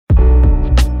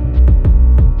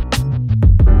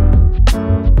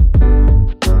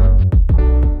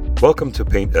Welcome to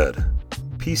Paint Ed.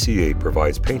 PCA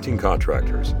provides painting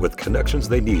contractors with connections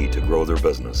they need to grow their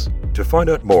business. To find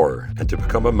out more and to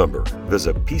become a member,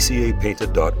 visit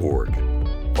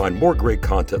pcapainted.org. Find more great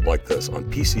content like this on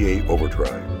PCA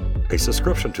Overdrive. A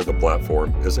subscription to the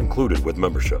platform is included with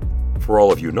membership. For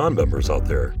all of you non-members out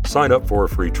there, sign up for a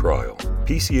free trial.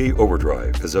 PCA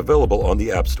Overdrive is available on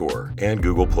the App Store and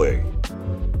Google Play.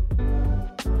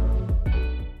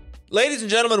 Ladies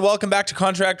and gentlemen, welcome back to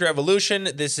Contractor Evolution.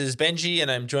 This is Benji, and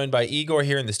I'm joined by Igor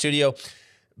here in the studio.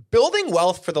 Building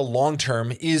wealth for the long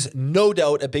term is no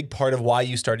doubt a big part of why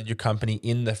you started your company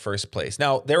in the first place.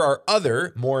 Now, there are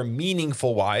other more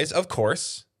meaningful whys, of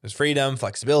course. There's freedom,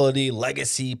 flexibility,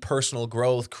 legacy, personal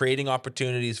growth, creating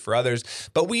opportunities for others.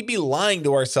 But we'd be lying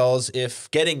to ourselves if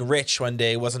getting rich one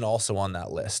day wasn't also on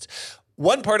that list.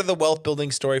 One part of the wealth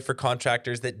building story for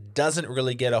contractors that doesn't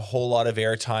really get a whole lot of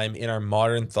airtime in our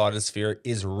modern thoughtosphere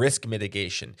is risk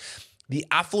mitigation. The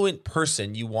affluent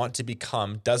person you want to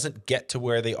become doesn't get to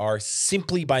where they are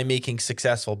simply by making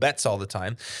successful bets all the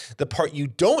time. The part you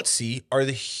don't see are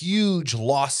the huge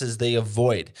losses they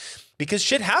avoid. Because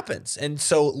shit happens. And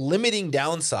so limiting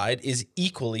downside is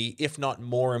equally, if not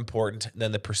more important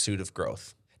than the pursuit of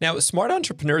growth. Now, smart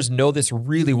entrepreneurs know this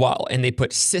really well, and they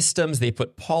put systems, they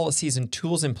put policies and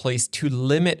tools in place to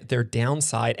limit their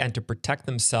downside and to protect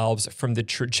themselves from the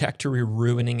trajectory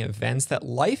ruining events that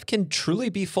life can truly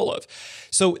be full of.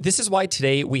 So this is why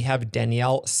today we have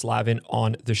Danielle Slavin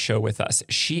on the show with us.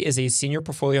 She is a senior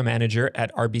portfolio manager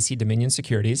at RBC Dominion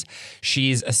Securities.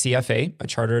 She's a CFA, a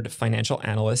chartered financial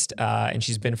analyst, and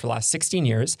she's been for the last 16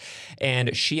 years.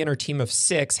 And she and her team of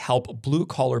 6 help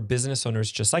blue-collar business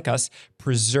owners just like us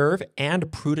preserve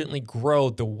and prudently grow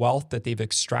the wealth that they've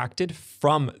extracted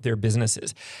from their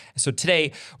businesses. So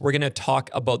today, we're going to talk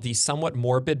about the somewhat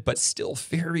morbid, but still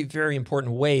very, very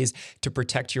important ways to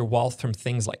protect your wealth from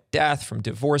things like death, from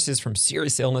divorces, from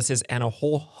serious illnesses, and a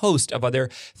whole host of other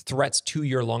threats to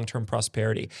your long-term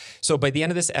prosperity. So by the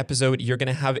end of this episode, you're going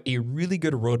to have a really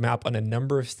good roadmap on a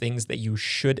number of things that you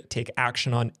should take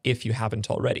action on if you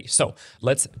haven't already. So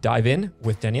let's dive in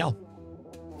with Danielle.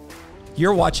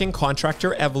 You're watching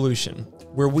Contractor Evolution,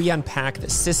 where we unpack the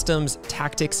systems,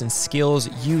 tactics, and skills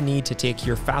you need to take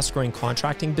your fast-growing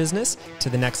contracting business to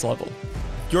the next level.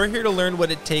 You're here to learn what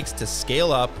it takes to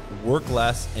scale up, work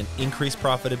less, and increase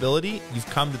profitability. You've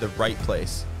come to the right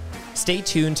place. Stay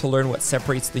tuned to learn what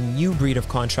separates the new breed of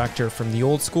contractor from the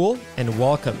old school, and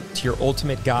welcome to your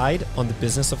ultimate guide on the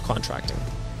business of contracting.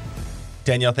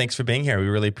 Danielle, thanks for being here. We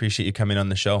really appreciate you coming on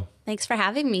the show. Thanks for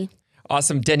having me.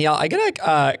 Awesome. Danielle, I got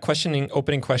a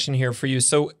opening question here for you.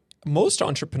 So most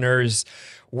entrepreneurs,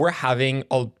 we're having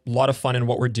a lot of fun in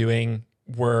what we're doing.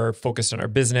 We're focused on our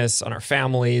business, on our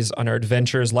families, on our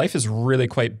adventures. Life is really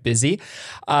quite busy.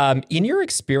 In your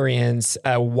experience,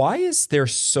 why is there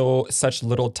such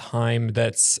little time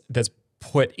that's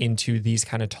put into these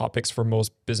kind of topics for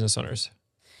most business owners?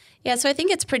 Yeah, so I think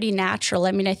it's pretty natural.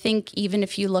 I mean, I think even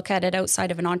if you look at it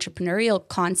outside of an entrepreneurial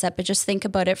concept, but just think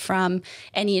about it from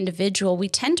any individual, we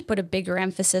tend to put a bigger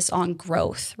emphasis on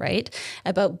growth, right?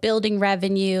 About building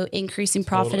revenue, increasing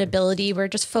profitability. We're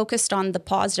just focused on the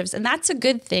positives. And that's a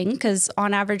good thing because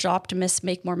on average, optimists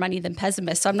make more money than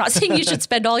pessimists. So I'm not saying you should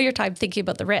spend all your time thinking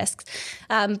about the risks.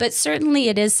 But certainly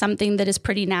it is something that is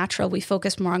pretty natural. We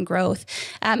focus more on growth.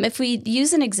 If we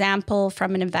use an example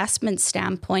from an investment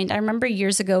standpoint, I remember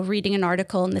years ago reading an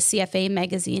article in the CFA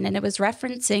magazine, and it was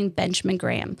referencing Benjamin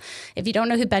Graham. If you don't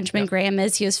know who Benjamin Graham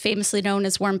is, he was famously known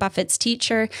as Warren Buffett's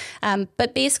teacher.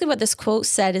 But basically what this quote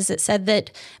said is it said that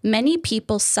many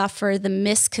people suffer the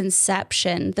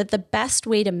misconception that the best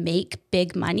way to make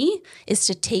big money is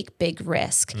to take big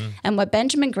risk. And what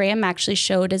Benjamin Graham actually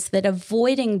showed is that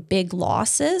avoiding big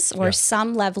losses or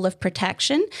some level of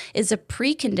protection is a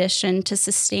precondition to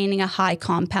sustaining a high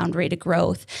compound rate of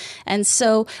growth. And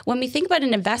so when we think about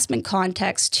an investment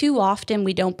context, too often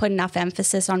we don't put enough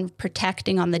emphasis on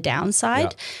protecting on the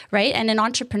downside, right? And an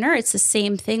entrepreneur, it's the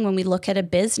same thing when we look at a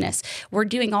business. We're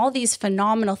doing all these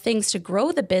phenomenal things to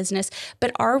grow the business,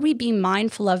 but are we being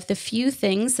mindful of the few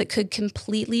things that could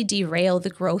completely derail the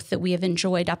growth that we have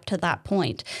enjoyed up to that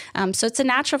point? So it's a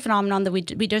natural phenomenon that we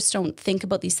just don't think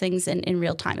about these things in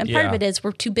real time. And part of it is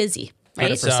we're too busy, right?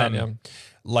 100%,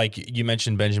 like you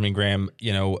mentioned Benjamin Graham,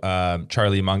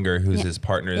 Charlie Munger, who's his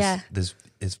partner, this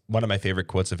is one of my favorite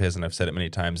quotes of his, and I've said it many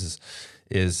times,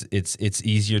 is it's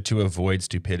easier to avoid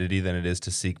stupidity than it is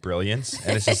to seek brilliance.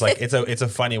 And it's just like it's a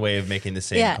funny way of making the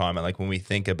same comment. Like when we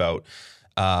think about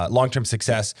long-term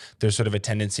success, there's sort of a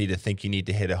tendency to think you need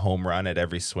to hit a home run at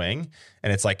every swing.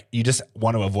 And it's like, you just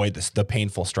want to avoid the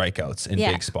painful strikeouts in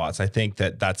big spots. I think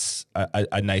that's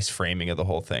a nice framing of the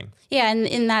whole thing. Yeah. And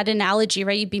in that analogy,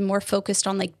 right, you'd be more focused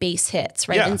on like base hits,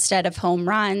 right, instead of home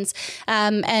runs.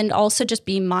 And also just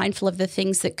being mindful of the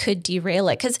things that could derail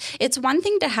it. Because it's one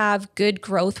thing to have good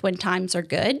growth when times are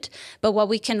good. But what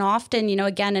we can often,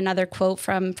 again, another quote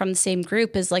from the same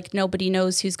group is like, nobody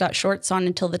knows who's got shorts on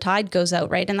until the tide goes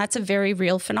out, right? And that's a very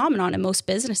real phenomenon in most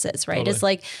businesses, right? Totally. It's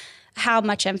like, how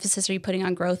much emphasis are you putting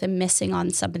on growth and missing on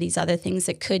some of these other things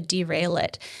that could derail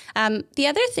it? The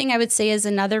other thing I would say is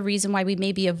another reason why we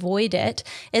maybe avoid it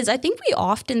is I think we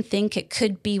often think it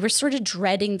could be, we're sort of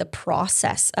dreading the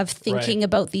process of thinking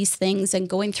about these things and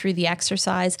going through the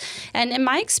exercise. And in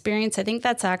my experience, I think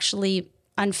that's actually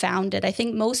unfounded. I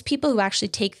think most people who actually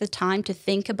take the time to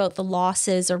think about the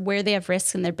losses or where they have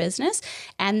risks in their business,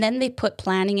 and then they put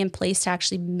planning in place to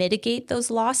actually mitigate those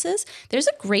losses, there's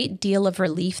a great deal of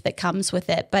relief that comes with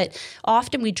it. But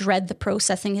often we dread the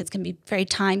processing. It's going to be very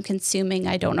time consuming.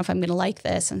 I don't know if I'm going to like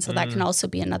this. And so that can also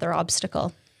be another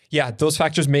obstacle. Yeah, those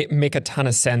factors make a ton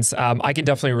of sense. I can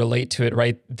definitely relate to it,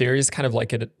 right? There is kind of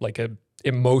like a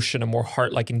emotion, a more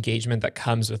heart-like engagement that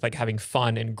comes with like having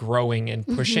fun and growing and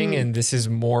pushing. And this is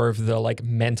more of the like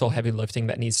mental heavy lifting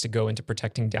that needs to go into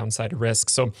protecting downside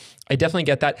risk. So I definitely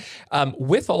get that.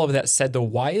 With all of that said though,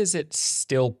 why is it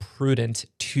still prudent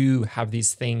to have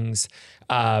these things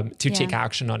take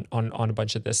action on a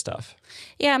bunch of this stuff?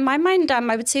 Yeah, in my mind,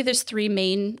 I would say there's three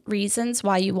main reasons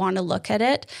why you want to look at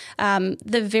it.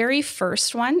 The very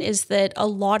first one is that a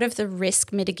lot of the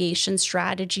risk mitigation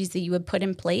strategies that you would put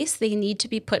in place, they need to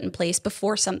be put in place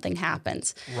before something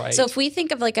happens. Right. So if we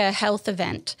think of like a health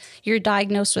event, you're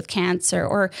diagnosed with cancer,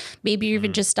 or maybe you're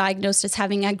even just diagnosed as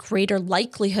having a greater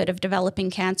likelihood of developing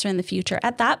cancer in the future.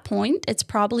 At that point, it's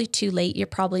probably too late. You're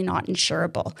probably not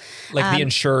insurable. Like the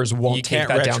insurers won't take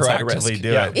that downside risk.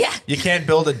 Do it. Yeah. You can't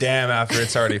build a dam after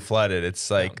it's already flooded. It's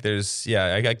like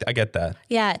I get that.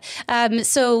 Yeah.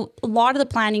 So a lot of the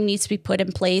planning needs to be put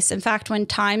in place. In fact, when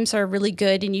times are really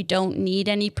good and you don't need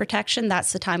any protection,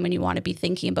 that's the time when you want to be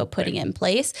thinking about putting it in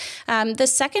place. The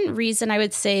second reason I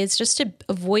would say is just to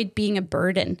avoid being a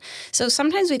burden. So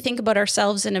sometimes we think about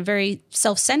ourselves in a very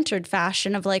self-centered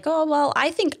fashion of like, oh, well,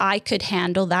 I think I could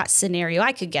handle that scenario.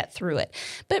 I could get through it.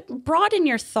 But broaden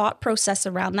your thought process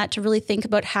around that to really think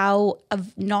about how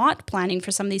not planning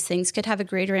for some of these things could have a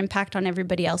greater impact on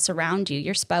everybody else around you,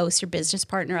 your spouse, your business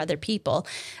partner, other people.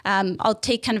 I'll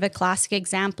take kind of a classic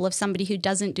example of somebody who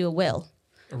doesn't do a will.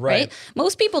 Right.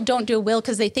 Most people don't do a will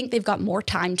because they think they've got more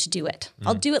time to do it.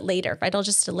 I'll do it later, right? I'll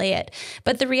just delay it.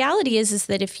 But the reality is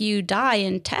that if you die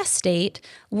in testate,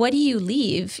 what do you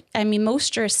leave? I mean,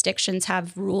 most jurisdictions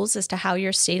have rules as to how your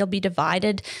estate will be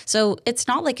divided. So it's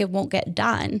not like it won't get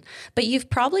done, but you've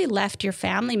probably left your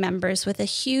family members with a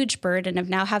huge burden of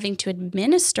now having to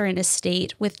administer an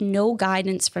estate with no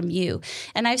guidance from you.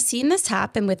 And I've seen this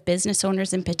happen with business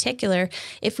owners in particular.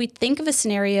 If we think of a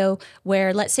scenario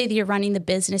where, let's say that you're running the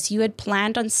business, you had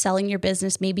planned on selling your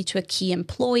business maybe to a key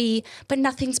employee, but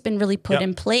nothing's been really put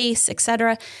in place,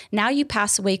 etc. Now you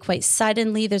pass away quite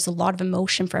suddenly. There's a lot of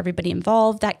emotion for everybody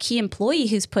involved. That key employee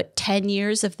who's put 10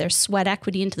 years of their sweat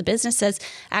equity into the business says,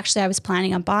 actually, I was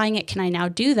planning on buying it. Can I now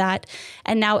do that?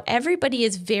 And now everybody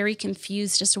is very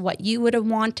confused as to what you would have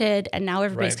wanted. And now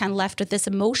everybody's kind of left with this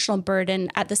emotional burden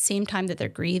at the same time that they're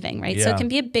grieving, right? So it can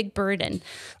be a big burden.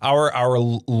 Our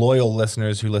loyal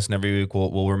listeners who listen every week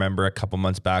will remember a couple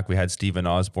months back we had Stephen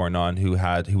Osborne on who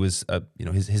was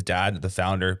his dad, the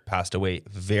founder, passed away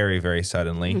very, very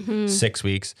suddenly. 6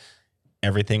 weeks.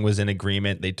 Everything was in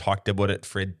agreement. They talked about it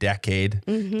for a decade.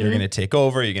 You're going to take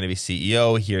over. You're going to be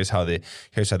CEO. Here's how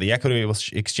the equity will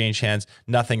exchange hands.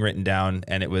 Nothing written down,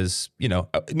 and it was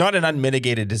not an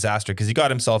unmitigated disaster because he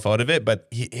got himself out of it. But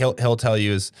he'll tell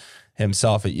you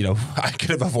himself, I could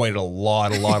have avoided a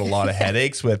lot of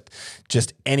headaches with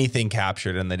just anything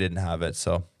captured, and they didn't have it.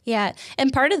 So. Yeah.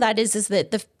 And part of that is that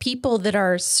the people that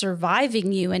are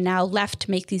surviving you and now left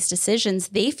to make these decisions,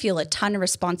 they feel a ton of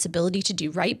responsibility to do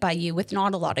right by you with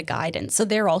not a lot of guidance. So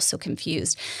they're also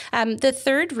confused. The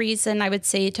third reason I would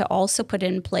say to also put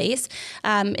in place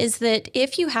is that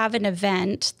if you have an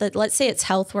event that, let's say it's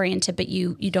health oriented, but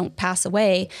you don't pass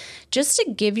away, just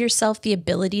to give yourself the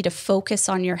ability to focus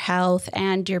on your health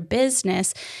and your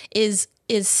business is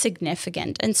is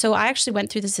significant. And so I actually went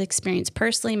through this experience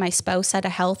personally. My spouse had a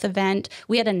health event.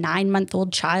 We had a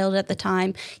 9-month-old child at the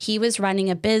time. He was running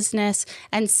a business,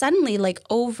 and suddenly, like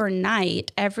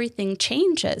overnight, everything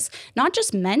changes, not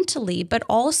just mentally, but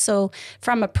also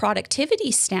from a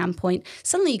productivity standpoint.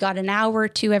 Suddenly you got an hour or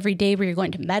two every day where you're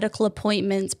going to medical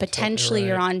appointments, potentially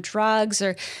you're on drugs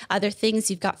or other things.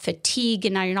 You've got fatigue,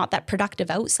 and now you're not that productive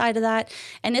outside of that.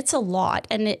 And it's a lot.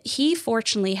 And he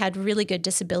fortunately had really good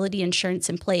disability insurance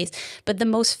in place. But the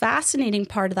most fascinating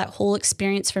part of that whole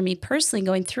experience for me personally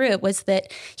going through it was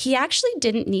that he actually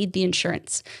didn't need the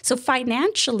insurance. So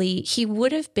financially, he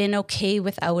would have been okay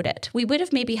without it. We would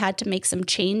have maybe had to make some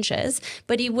changes,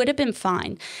 but he would have been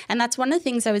fine. And that's one of the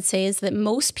things I would say is that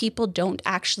most people don't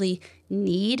actually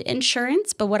need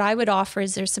insurance, but what I would offer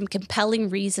is there's some compelling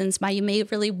reasons why you may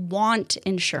really want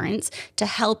insurance to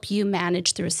help you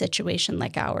manage through a situation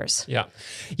like ours. Yeah.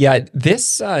 Yeah.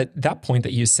 This, that point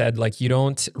that you said, like, you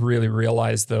don't really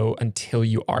realize though, until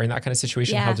you are in that kind of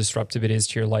situation, how disruptive it is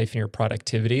to your life and your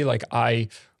productivity. Like, I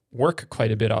work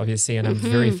quite a bit, obviously, and I'm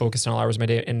very focused on all hours of my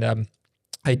day. And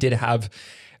I did have,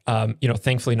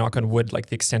 thankfully, knock on wood, like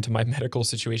the extent of my medical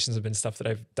situations have been stuff that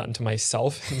I've done to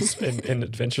myself in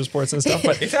adventure sports and stuff.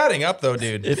 But it's adding up though,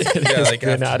 dude. It has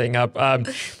been adding up.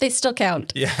 They still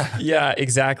count. Yeah. Yeah,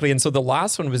 exactly. And so the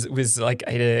last one was like,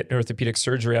 I had an orthopedic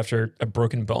surgery after a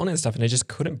broken bone and stuff. And I just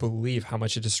couldn't believe how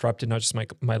much it disrupted not just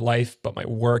my life, but my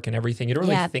work and everything. You don't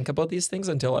really think about these things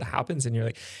until it happens. And you're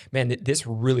like, man, this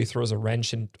really throws a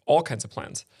wrench in all kinds of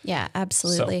plans. Yeah,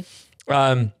 absolutely.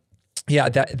 So, yeah,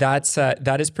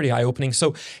 that is pretty eye-opening.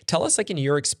 So tell us, like, in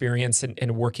your experience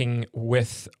in working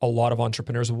with a lot of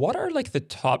entrepreneurs, what are like the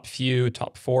top 4,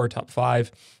 top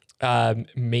 5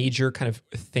 major kind of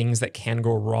things that can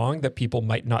go wrong that people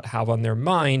might not have on their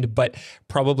mind, but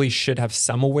probably should have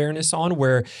some awareness on,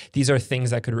 where these are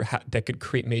things that could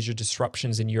create major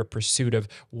disruptions in your pursuit of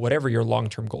whatever your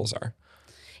long-term goals are?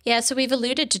 Yeah, so we've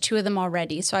alluded to 2 of them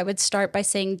already. So I would start by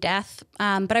saying death,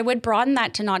 but I would broaden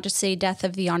that to not just say death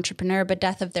of the entrepreneur, but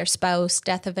death of their spouse,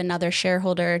 death of another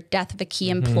shareholder, death of a key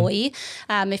employee.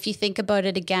 If you think about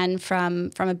it again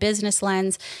from a business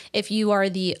lens, if you are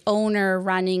the owner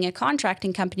running a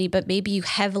contracting company, but maybe you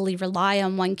heavily rely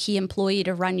on one key employee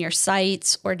to run your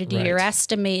sites or to do your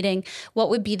estimating,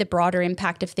 what would be the broader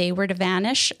impact if they were to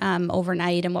vanish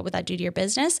overnight, and what would that do to your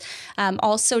business?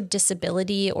 Also,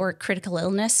 disability or critical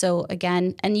illness. So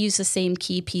again, and use the same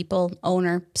key people,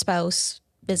 owner, spouse,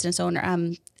 business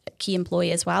owner, key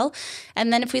employee as well.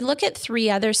 And then if we look at 3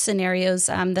 other scenarios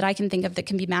that I can think of that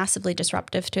can be massively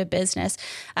disruptive to a business,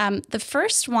 the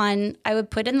first one I would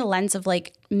put in the lens of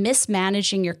like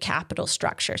mismanaging your capital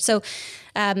structure. So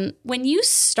when you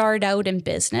start out in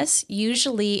business,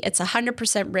 usually it's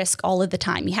 100% risk all of the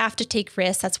time. You have to take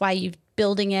risks. That's why you're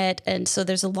building it. And so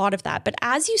there's a lot of that. But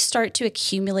as you start to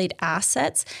accumulate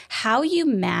assets, how you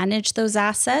manage those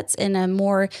assets in a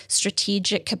more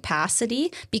strategic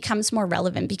capacity becomes more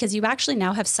relevant, because you actually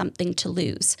now have something to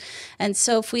lose. And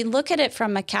so if we look at it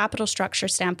from a capital structure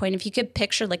standpoint, if you could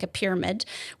picture like a pyramid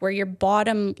where your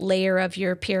bottom layer of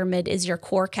your pyramid is your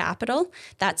core capital,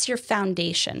 that's your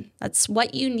foundation. That's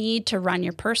what you need to run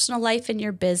your personal life and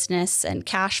your business and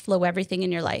cash flow everything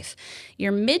in your life.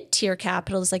 Your mid-tier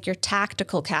capital is like your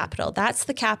tactical capital. That's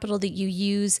the capital that you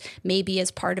use maybe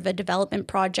as part of a development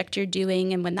project you're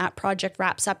doing. And when that project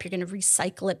wraps up, you're going to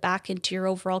recycle it back into your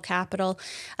overall capital.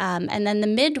 And then the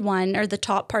mid one, or the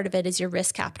top part of it, is your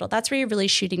risk capital. That's where you're really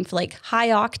shooting for like high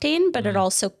octane, but it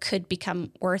also could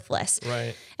become worthless.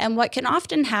 Right. And what can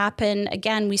often happen,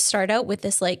 again, we start out with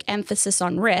this like emphasis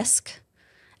on risk.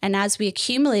 And as we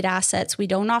accumulate assets, we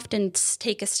don't often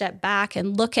take a step back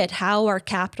and look at how our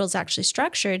capital is actually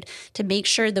structured to make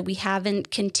sure that we haven't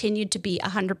continued to be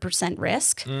 100%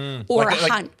 risk or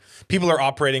people are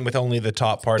operating with only the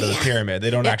top part of the pyramid. They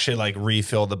don't actually like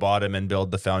refill the bottom and build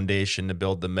the foundation to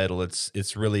build the middle.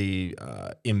 It's really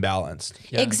imbalanced.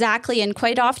 Yeah. Exactly. And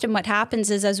quite often what happens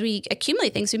is as we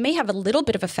accumulate things, we may have a little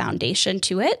bit of a foundation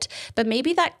to it, but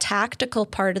maybe that tactical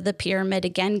part of the pyramid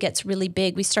again gets really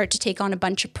big. We start to take on a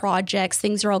bunch of projects.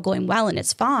 Things are all going well and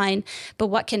it's fine. But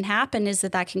what can happen is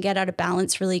that can get out of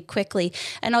balance really quickly.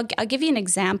 And I'll give you an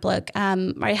example.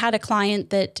 I had a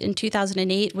client that in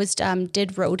 2008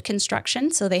 did road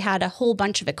construction. So they had a whole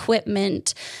bunch of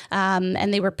equipment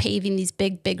and they were paving these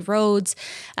big roads.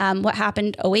 What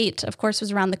happened 2008, of course,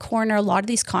 was around the corner. A lot of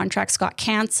these contracts got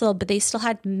canceled, but they still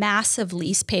had massive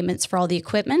lease payments for all the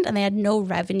equipment and they had no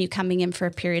revenue coming in for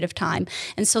a period of time.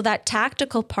 And so that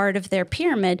tactical part of their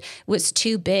pyramid was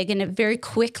too big and it very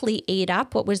quickly ate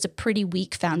up what was a pretty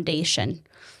weak foundation.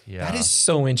 Yeah. That is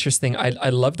so interesting. I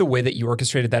love the way that you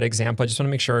orchestrated that example. I just want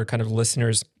to make sure kind of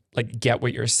listeners like get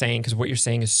what you're saying, because what you're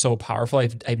saying is so powerful.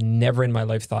 I've never in my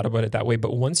life thought about it that way.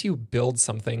 But once you build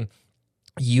something,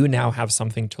 you now have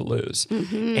something to lose.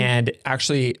 And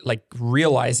actually like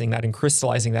realizing that and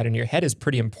crystallizing that in your head is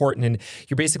pretty important. And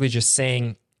you're basically just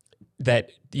saying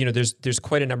that, you know, there's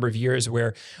quite a number of years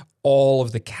where all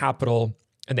of the capital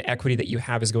and the equity that you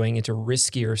have is going into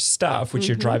riskier stuff, which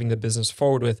you're driving the business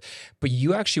forward with. But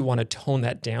you actually want to tone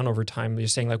that down over time. You're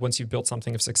saying like once you've built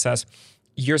something of success,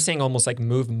 you're saying almost like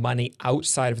move money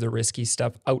outside of the risky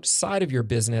stuff, outside of your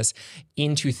business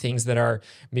into things that are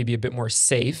maybe a bit more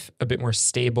safe, a bit more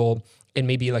stable, and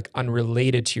maybe like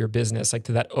unrelated to your business, like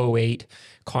to that '08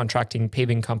 contracting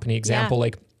paving company example.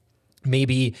 Like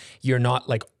maybe you're not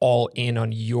like all in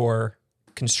on your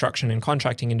construction and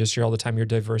contracting industry all the time. You're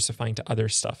diversifying to other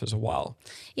stuff as well.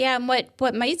 Yeah, and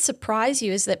what might surprise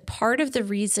you is that part of the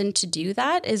reason to do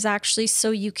that is actually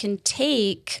so you can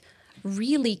take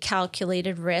really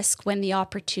calculated risk when the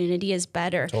opportunity is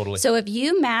better. Totally. So if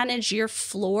you manage your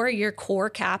floor, your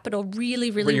core capital really,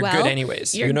 really well, well. You're good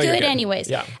anyways. You're good anyways.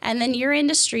 Yeah. And then your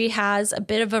industry has a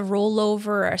bit of a rollover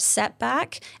or a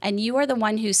setback, and you are the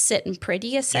one who's sitting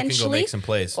pretty essentially. You can go make some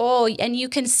plays. Oh, and you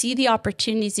can see the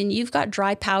opportunities, and you've got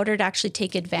dry powder to actually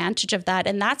take advantage of that.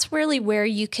 And that's really where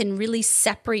you can really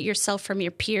separate yourself from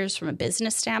your peers from a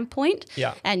business standpoint.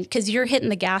 Yeah. And because you're hitting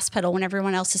the gas pedal when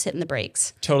everyone else is hitting the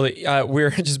brakes. Totally. We're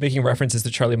just making references to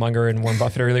Charlie Munger and Warren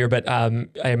Buffett earlier, but I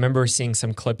remember seeing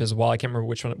some clip as well. I can't remember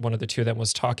which one of the two of them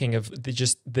was talking of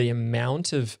the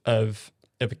amount of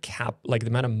a cap, like the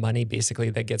amount of money basically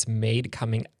that gets made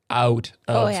coming out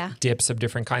of dips of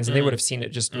different kinds. And they would have seen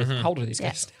it just with, how old are these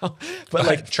guys now? But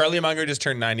like Charlie Munger just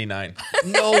turned 99.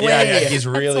 no way. Yeah, he's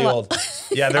really old.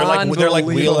 Yeah, they're like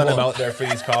wheeling him out there for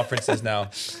these conferences now.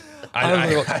 I don't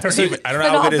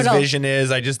know how good his vision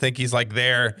is. I just think he's like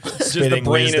there spitting the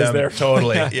brain wisdom. is there.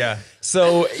 Totally. Yeah.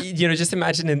 So, you know, just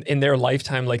imagine in their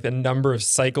lifetime, like the number of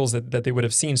cycles that they would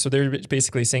have seen. So they're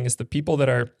basically saying it's the people that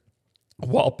are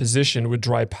well positioned with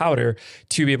dry powder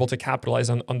to be able to capitalize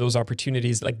on those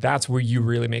opportunities. Like that's where you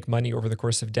really make money over the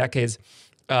course of decades.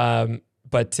 That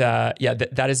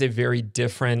is a very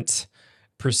different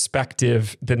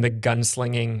perspective than the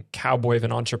gunslinging cowboy of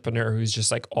an entrepreneur who's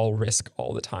just like all risk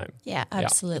all the time. Yeah,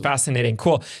 absolutely. Fascinating.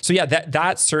 Cool. So yeah,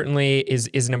 that certainly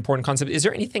is an important concept. Is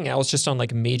there anything else just on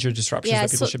like major disruptions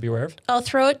that people should be aware of? I'll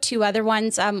throw out two other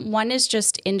ones. One is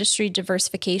just industry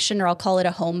diversification, or I'll call it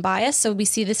a home bias. So we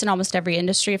see this in almost every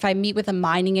industry. If I meet with a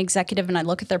mining executive and I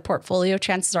look at their portfolio,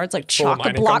 chances are it's like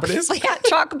chock-a-block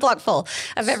full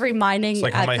of every mining. It's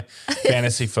like my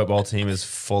fantasy football team is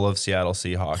full of Seattle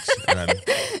Seahawks and I'm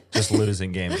just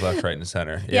losing games left, right, and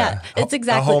center. Yeah, it's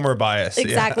exactly a homer bias.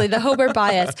 Exactly, the homer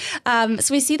bias.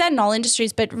 So we see that in all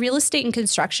industries, but real estate and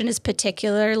construction is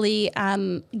particularly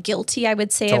guilty, I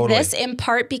would say, of this, in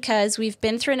part because we've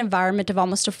been through an environment of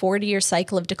almost a 40-year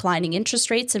cycle of declining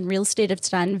interest rates, and real estate has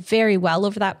done very well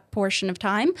over that portion of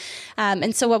time.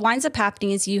 And so what winds up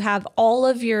happening is you have all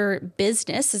of your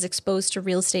business is exposed to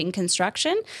real estate and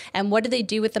construction, and what do they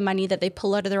do with the money that they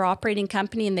pull out of their operating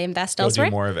company and they invest elsewhere?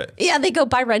 Do more of it. Yeah, they go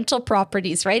buy rental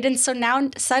properties, right? And so now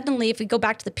suddenly, if we go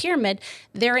back to the pyramid,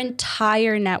 their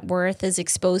entire net worth is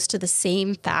exposed to the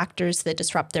same factors that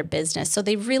disrupt their business. So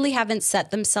they really haven't set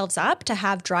themselves up to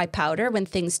have dry powder when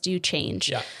things do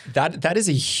change. Yeah, that is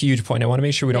a huge point. I want to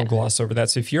make sure we don't gloss over that.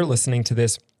 So if you're listening to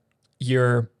this,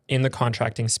 you're in the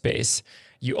contracting space,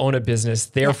 you own a business,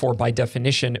 therefore by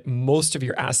definition, most of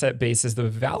your asset base is the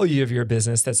value of your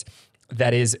business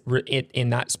that is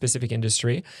in that specific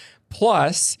industry.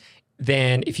 Plus,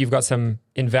 then if you've got some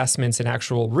investments in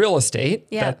actual real estate,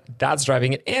 that's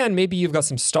driving it. And maybe you've got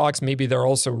some stocks, maybe they're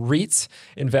also REITs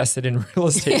invested in real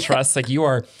estate trusts. Like you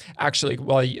are actually,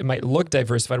 well, it might look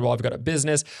diversified. Well, I've got a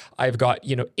business, I've got,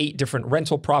 8 different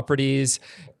rental properties,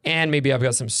 and maybe I've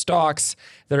got some stocks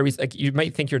that are like, you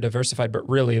might think you're diversified, but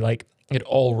really like it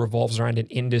all revolves around an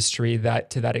industry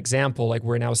that, to that example, like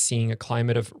we're now seeing a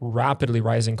climate of rapidly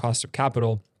rising cost of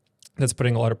capital that's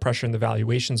putting a lot of pressure in the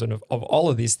valuations of all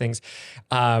of these things.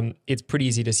 It's pretty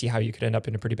easy to see how you could end up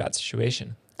in a pretty bad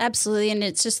situation. Absolutely. And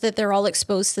it's just that they're all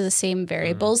exposed to the same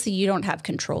variables that you don't have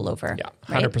control over. Yeah,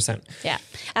 100%.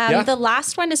 Right? The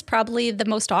last one is probably the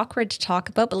most awkward to talk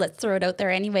about, but let's throw it out there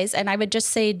anyways. And I would just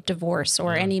say divorce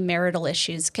or any marital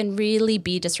issues can really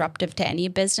be disruptive to any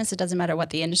business. It doesn't matter what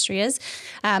the industry is.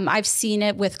 I've seen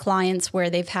it with clients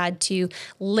where they've had to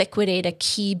liquidate a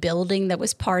key building that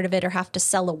was part of it or have to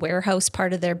sell a warehouse warehouse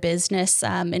part of their business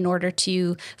in order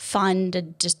to fund a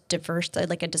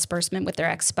disbursement with their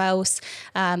ex-spouse.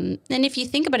 And if you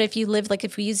think about it,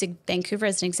 if we use Vancouver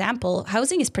as an example,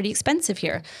 housing is pretty expensive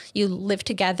here. You live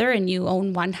together and you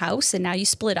own one house, and now you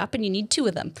split up and you need two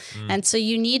of them. And so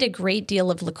you need a great deal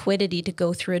of liquidity to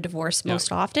go through a divorce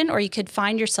most often, or you could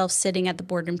find yourself sitting at the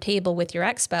boardroom table with your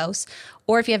ex-spouse,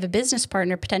 or if you have a business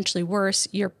partner, potentially worse,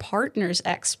 your partner's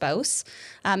ex-spouse.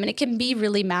 And it can be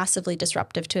really massively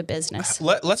disruptive to a business.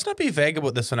 Let's not be vague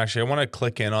about this one. Actually, I want to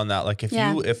click in on that. Like if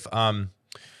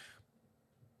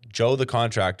Joe the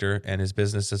contractor and his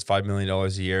business is $5 million a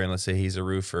year, and let's say he's a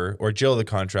roofer, or Jill the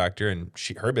contractor and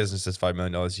her business is $5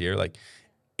 million a year,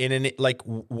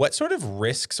 what sort of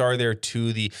risks are there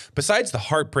to besides the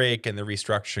heartbreak and the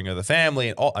restructuring of the family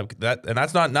and all that? And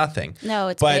that's not nothing. No,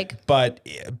 it's big. But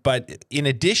in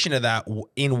addition to that,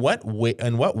 in what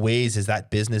ways is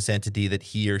that business entity that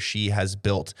he or she has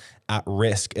built at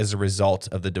risk as a result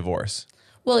of the divorce?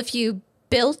 Well, if you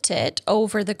built it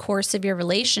over the course of your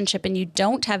relationship and you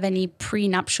don't have any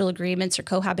prenuptial agreements or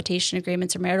cohabitation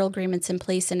agreements or marital agreements in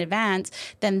place in advance,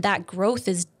 then that growth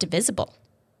is divisible.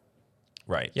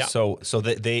 Right. Yeah. So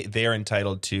they're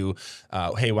entitled to,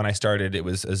 hey, when I started, it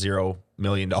was a $0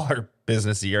 million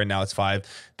business a year, and now it's $5 million.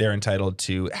 They're entitled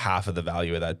to half of the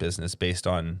value of that business based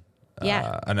on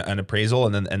an appraisal,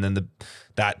 and then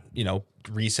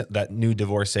that new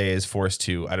divorcee is forced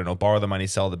to, I don't know, borrow the money,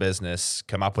 sell the business,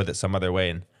 come up with it some other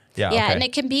way, and. Yeah, and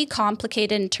it can be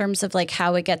complicated in terms of like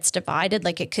how it gets divided.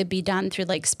 Like it could be done through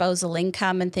like spousal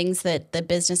income and things that the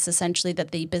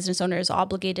business owner is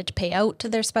obligated to pay out to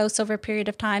their spouse over a period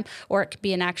of time, or it could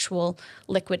be an actual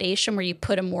liquidation where you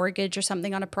put a mortgage or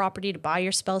something on a property to buy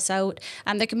your spouse out.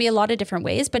 There can be a lot of different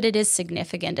ways, but it is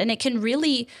significant, and it can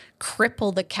really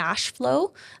cripple the cash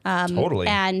flow totally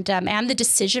and the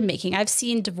decision making. I've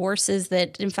seen divorces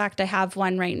that, in fact, I have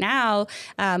one right now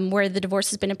where the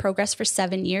divorce has been in progress for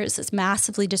 7 years. It's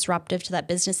massively disruptive to that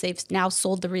business. They've now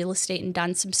sold the real estate and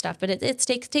done some stuff, but it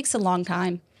takes a long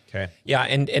time. Okay. Yeah,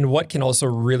 and what can also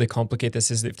really complicate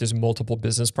this is if there's multiple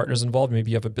business partners involved.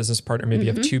 Maybe you have a business partner, maybe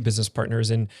you have two business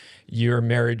partners, and your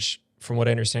marriage, from what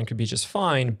I understand, could be just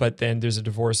fine, but then there's a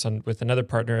divorce with another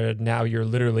partner, and now you're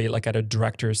literally like at a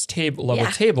director's table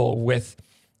with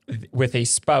a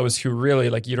spouse who really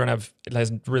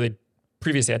has really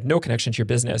previously had no connection to your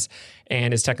business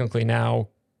and is technically now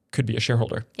could be a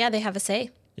shareholder. Yeah, they have a say.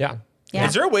 Yeah.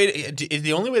 Is there a way is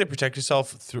the only way to protect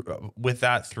yourself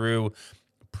through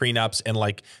prenups and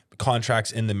like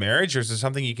contracts in the marriage, or is there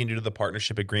something you can do to the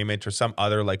partnership agreement or some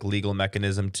other like legal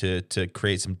mechanism to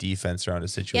create some defense around a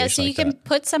situation? Yeah, so you can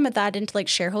put some of that into like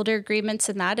shareholder agreements,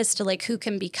 and that as to like who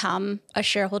can become a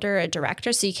shareholder or a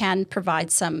director. So you can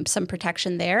provide some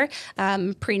protection there.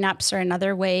 Prenups are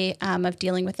another way of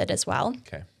dealing with it as well.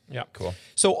 Okay. Yeah. Cool.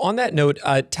 So on that note,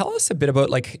 tell us a bit about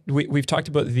we've talked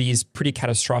about these pretty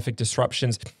catastrophic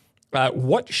disruptions.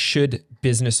 What should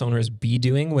business owners be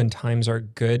doing when times are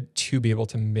good to be able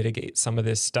to mitigate some of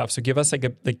this stuff? So give us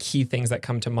the key things that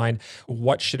come to mind.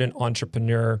 What should an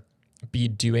entrepreneur be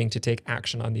doing to take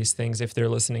action on these things if they're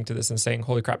listening to this and saying,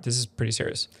 holy crap, this is pretty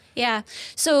serious? Yeah.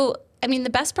 So I mean,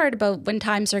 the best part about when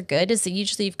times are good is that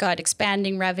usually you've got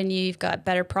expanding revenue, you've got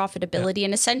better profitability,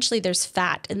 and essentially there's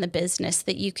fat in the business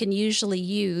that you can usually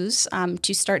use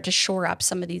to start to shore up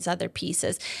some of these other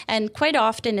pieces. And quite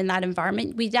often in that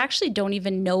environment, we actually don't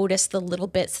even notice the little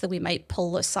bits that we might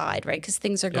pull aside, right? Because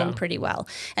things are going pretty well.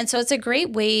 And so it's a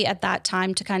great way at that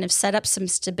time to kind of set up some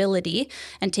stability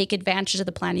and take advantage of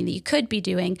the planning that you could be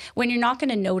doing when you're not going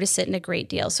to notice it in a great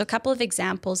deal. So a couple of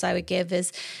examples I would give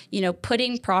is,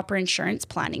 putting proper insurance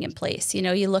planning in place.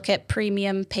 You look at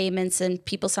premium payments, and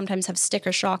people sometimes have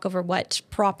sticker shock over what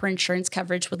proper insurance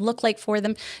coverage would look like for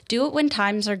them. Do it when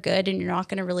times are good and you're not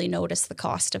going to really notice the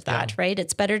cost of that, right?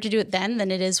 It's better to do it then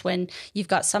than it is when you've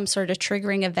got some sort of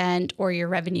triggering event or your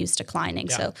revenue's declining.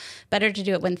 So better to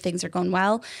do it when things are going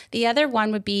well. The other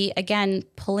one would be, again,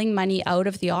 pulling money out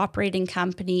of the operating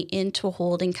company into a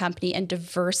holding company and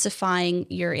diversifying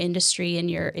your industry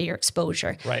and your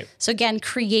exposure. Right. So again,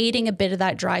 creating a bit of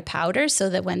that dry powder so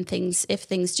that if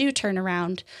things do turn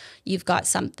around, you've got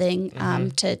something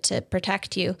to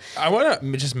protect you. I want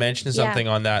to just mention something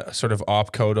on that sort of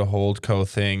opco to holdco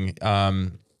thing,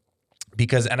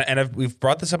 because we've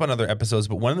brought this up on other episodes,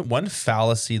 but one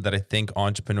fallacy that I think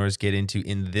entrepreneurs get into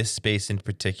in this space in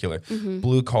particular,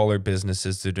 blue collar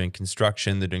businesses, they're doing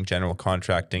construction, they're doing general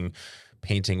contracting,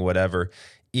 painting, whatever,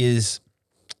 is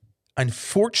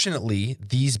unfortunately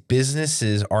these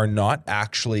businesses are not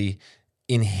actually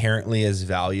inherently as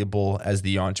valuable as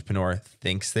the entrepreneur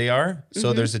thinks they are. So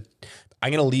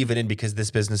I'm going to leave it in because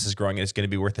this business is growing and it's going to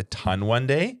be worth a ton one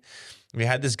day. We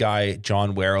had this guy,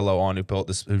 John Warrillow, on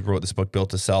who wrote this book, Built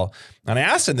to Sell. And I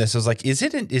asked him this. I was like, is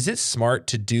it smart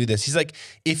to do this? He's like,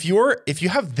 if you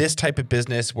have this type of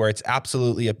business where it's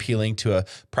absolutely appealing to a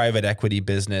private equity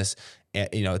business, and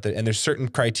there's certain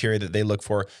criteria that they look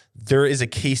for, there is a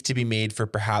case to be made for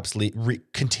perhaps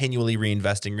continually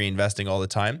reinvesting all the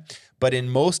time. But in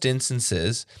most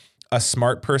instances, a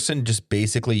smart person just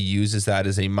basically uses that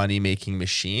as a money-making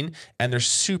machine, and they're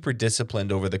super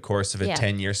disciplined over the course of a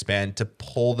 10-year span to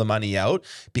pull the money out,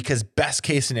 because best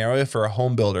case scenario for a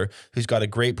home builder who's got a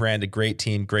great brand, a great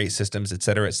team, great systems, et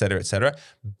cetera,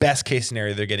 best case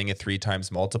scenario, they're getting a 3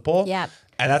 times multiple. Yeah.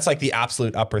 And that's like the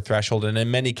absolute upper threshold. And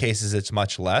in many cases, it's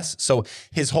much less. So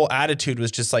his whole attitude was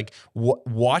just like,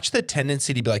 watch the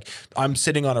tendency to be like, I'm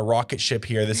sitting on a rocket ship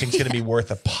here. This thing's going to be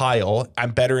worth a pile. I'm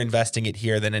better investing it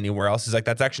here than anywhere else. He's like,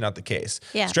 that's actually not the case.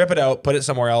 Yeah. Strip it out, put it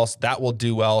somewhere else. That will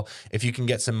do well. If you can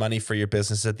get some money for your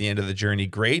business at the end of the journey,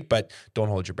 great, but don't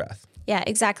hold your breath. Yeah,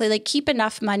 exactly. Like, keep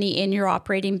enough money in your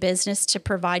operating business to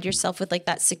provide yourself with like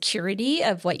that security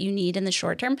of what you need in the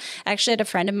short term. I actually had a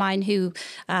friend of mine who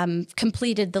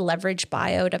completed the leverage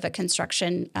buyout of a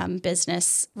construction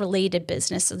related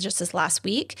business just this last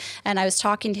week. And I was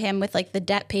talking to him with like the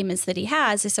debt payments that he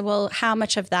has. I said, well, how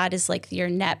much of that is like your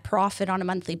net profit on a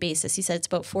monthly basis? He said it's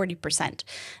about 40%.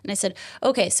 And I said,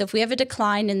 okay, so if we have a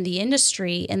decline in the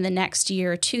industry in the next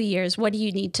year or 2 years, what do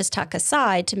you need to tuck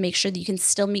aside to make sure that you can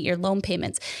still meet your loan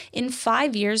payments? In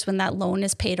 5 years, when that loan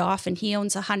is paid off and he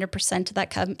owns 100% of that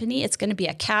company, it's going to be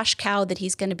a cash cow that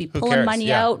he's going to be pulling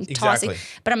money out and tossing.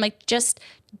 But I'm like, just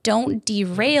don't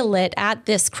derail it at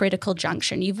this critical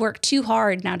junction. You've worked too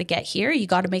hard now to get here. You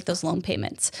got to make those loan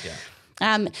payments. Yeah.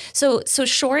 So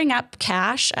shoring up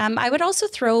cash, I would also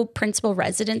throw principal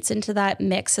residence into that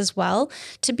mix as well.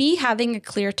 To me, having a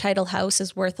clear title house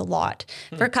is worth a lot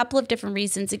for a couple of different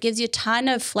reasons. It gives you a ton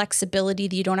of flexibility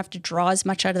that you don't have to draw as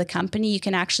much out of the company. You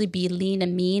can actually be lean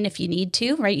and mean if you need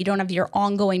to, right? You don't have your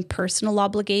ongoing personal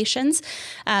obligations.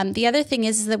 The other thing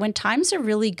is that when times are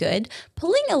really good,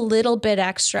 pulling a little bit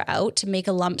extra out to make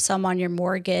a lump sum on your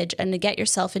mortgage and to get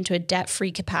yourself into a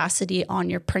debt-free capacity on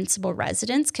your principal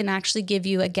residence can actually give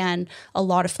you, again, a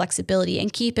lot of flexibility.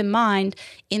 And keep in mind,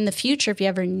 in the future, if you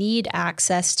ever need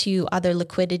access to other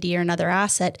liquidity or another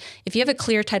asset, if you have a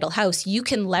clear title house, you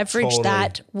can leverage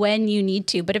that when you need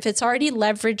to. But if it's already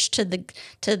leveraged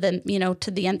to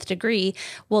the nth degree,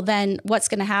 well, then what's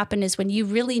going to happen is when you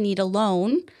really need a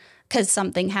loan because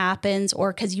something happens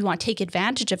or because you want to take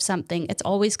advantage of something, it's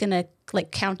always going to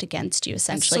like count against you,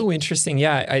 essentially. It's so interesting.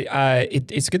 Yeah.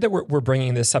 It's good that we're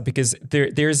bringing this up because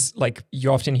there's like,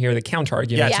 you often hear the counter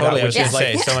argument. Yeah, totally. Which is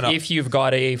like, if you've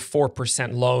got a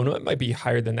 4% loan, it might be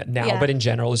higher than that now, but in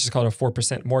general, let's just call it a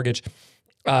 4% mortgage.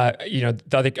 The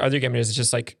other argument is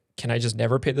just like, can I just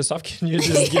never pay this off? Can you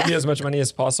just give me as much money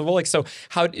as possible? Like, so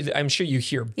I'm sure you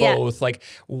hear both. Like,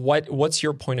 what's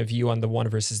your point of view on the one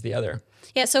versus the other?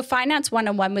 Yeah, so Finance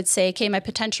 101 would say, okay, my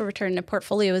potential return in a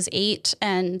portfolio is 8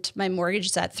 and my mortgage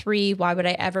is at 3. Why would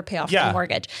I ever pay off the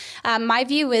mortgage? My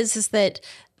view is that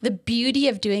the beauty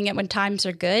of doing it when times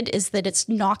are good is that it's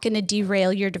not going to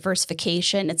derail your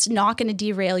diversification. It's not going to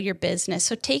derail your business.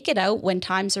 So take it out when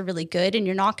times are really good and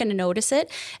you're not going to notice it.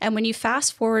 And when you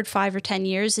fast forward 5 or 10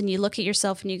 years and you look at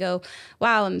yourself and you go,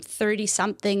 wow, I'm 30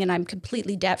 something and I'm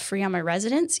completely debt free on my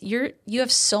residence. You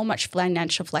have so much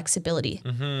financial flexibility,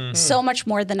 so much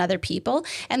more than other people.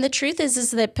 And the truth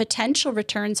is that potential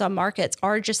returns on markets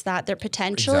are just that, they're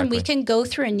potential. And we can go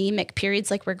through anemic periods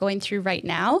like we're going through right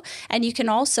now. And you can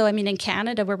also, in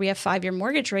Canada, where we have 5-year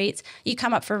mortgage rates, you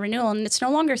come up for renewal and it's no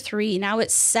longer 3. Now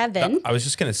it's 7. I was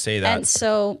just going to say that. And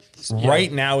so right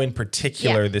now in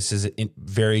particular, this is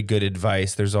very good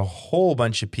advice. There's a whole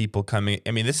bunch of people coming.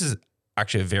 I mean, this is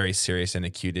actually a very serious and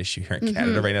acute issue here in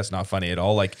Canada right now. It's not funny at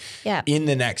all. Like in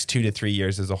the next 2 to 3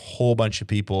 years, there's a whole bunch of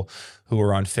people who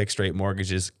are on fixed rate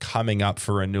mortgages coming up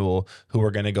for renewal who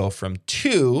are going to go from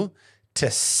 2 to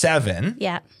 7.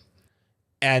 Yeah.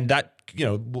 And that,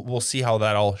 we'll see how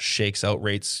that all shakes out.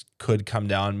 Rates could come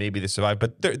down. Maybe they survive.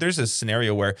 But there's a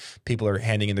scenario where people are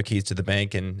handing in their keys to the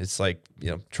bank and it's like,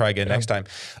 try again next time.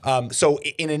 So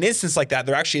in an instance like that,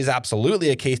 there actually is absolutely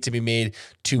a case to be made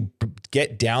to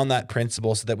get down that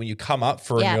principal so that when you come up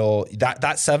for renewal, that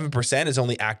 7% is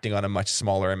only acting on a much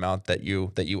smaller amount that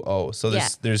you owe. So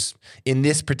there's in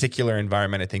this particular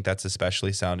environment, I think that's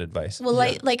especially sound advice. Well,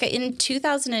 like in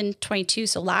 2022,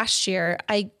 so last year,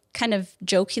 I kind of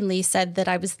jokingly said that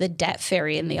I was the debt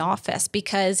fairy in the office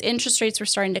because interest rates were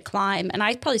starting to climb. And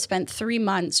I probably spent 3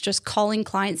 months just calling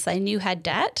clients that I knew had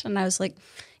debt. And I was like,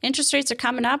 interest rates are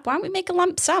coming up. Why don't we make a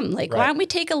lump sum? Like, why don't we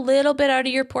take a little bit out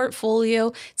of your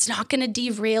portfolio? It's not going to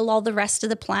derail all the rest of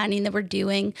the planning that we're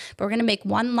doing, but we're going to make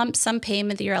one lump sum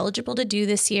payment that you're eligible to do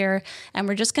this year. And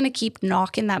we're just going to keep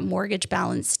knocking that mortgage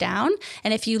balance down.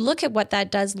 And if you look at what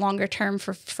that does longer term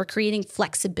for creating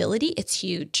flexibility, it's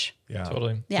huge. Yeah,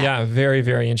 totally. Yeah, very,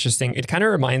 very interesting. It kind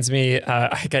of reminds me,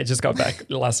 I just got back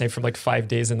last night from like 5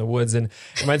 days in the woods, and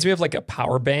it reminds me of like a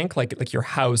power bank, like your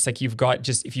house, like you've got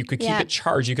just, if you could keep it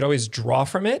charged, you could always draw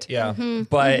from it. Yeah.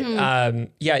 But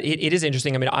it is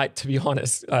interesting. I mean, to be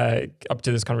honest, up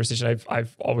to this conversation,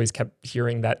 I've always kept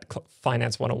hearing that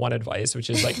finance 101 advice, which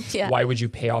is like, why would you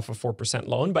pay off a 4%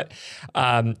 loan? But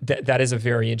that is a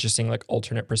very interesting like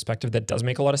alternate perspective that does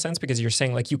make a lot of sense, because you're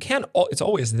saying like, you can, it's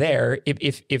always there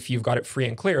if you've got it free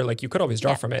and clear, like you could always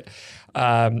draw from it.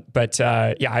 I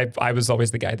was always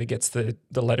the guy that gets the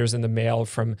letters in the mail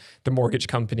from the mortgage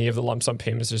company of the lump sum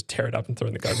payments, just tear it up and throw it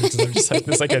in the garbage. Because I'm just like,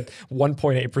 this like a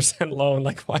 1.8% loan.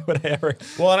 Like, why would I ever?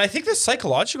 Well, and I think the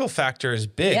psychological factor is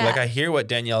big. Like, I hear what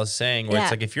Danielle is saying, where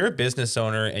it's like, if you're a business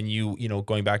owner and you know,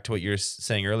 going back to what you were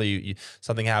saying earlier,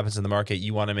 something happens in the market,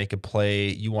 you want to make a play,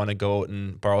 you want to go out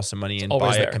and borrow some money and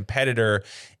buy a competitor.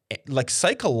 Like,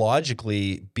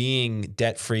 psychologically, being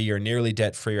debt-free or nearly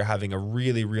debt-free, or having a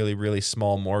really, really, really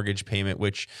small mortgage payment,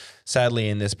 which sadly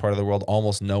in this part of the world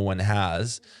almost no one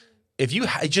has. If you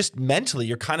just mentally,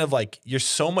 you're kind of like, you're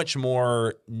so much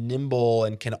more nimble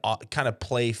and can kind of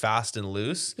play fast and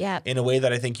loose in a way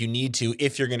that I think you need to,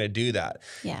 if you're going to do that.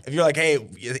 If you're like, hey,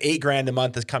 $8,000 a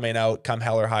month is coming out, come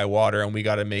hell or high water, and we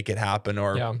got to make it happen,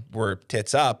 or we're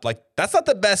tits up. Like, that's not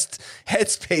the best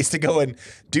headspace to go and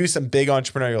do some big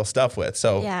entrepreneurial stuff with.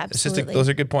 So it's just those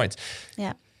are good points.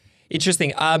 Yeah.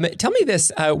 Interesting. Tell me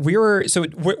this.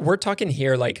 We're talking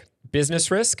here like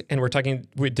business risk, and we're talking,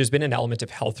 there's been an element of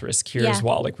health risk here as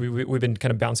well. Like we've been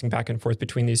kind of bouncing back and forth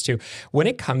between these two. When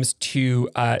it comes to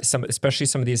especially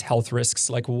some of these health risks,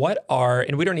 like what are,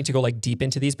 and we don't need to go like deep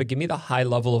into these, but give me the high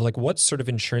level of like what sort of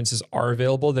insurances are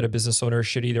available that a business owner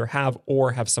should either have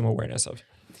or have some awareness of.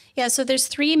 Yeah, so there's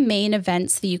three main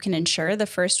events that you can insure. The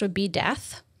first would be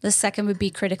death. The second would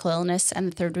be critical illness,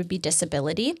 and the third would be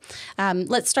disability.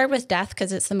 Let's start with death,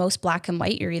 because it's the most black and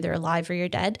white. You're either alive or you're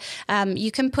dead.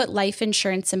 You can put life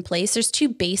insurance in place. There's two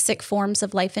basic forms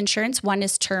of life insurance. One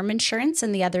is term insurance,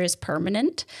 and the other is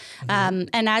permanent. And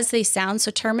as they sound, so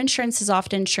term insurance is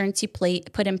often insurance you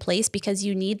put in place because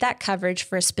you need that coverage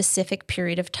for a specific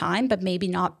period of time, but maybe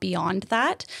not beyond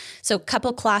that. So a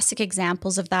couple classic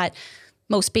examples of that.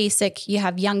 Most basic, you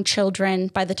have young children.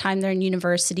 By the time they're in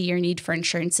university, your need for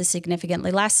insurance is significantly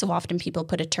less. So often people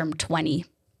put a term 20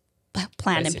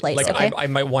 plan in place. Like I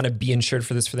might want to be insured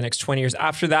for this for the next 20 years.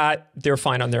 After that, they're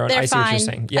fine on their own. They're I see fine. what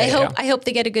you're saying. I hope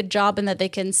they get a good job and that they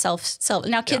can self.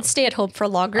 Now kids stay at home for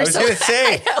longer. I was going to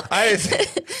say,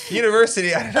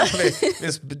 university, I don't know, they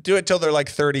just do it till they're like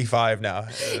 35 now.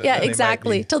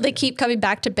 Exactly. Till they keep coming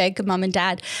back to beg mom and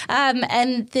dad.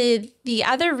 And the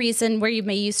other reason where you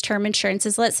may use term insurance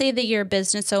is, let's say that you're a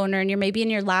business owner and you're maybe in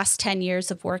your last 10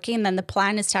 years of working, and then the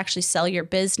plan is to actually sell your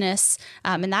business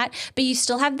but you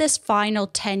still have this final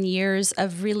 10 years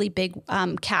of really big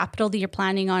capital that you're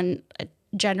planning on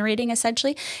generating,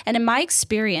 essentially. And in my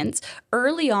experience,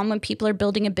 early on when people are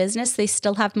building a business, they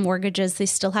still have mortgages, they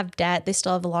still have debt, they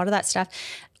still have a lot of that stuff.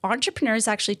 Entrepreneurs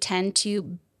actually tend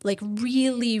to like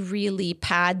really, really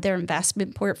pad their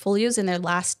investment portfolios in their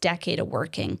last decade of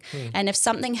working. And if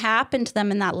something happened to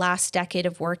them in that last decade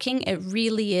of working, it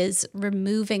really is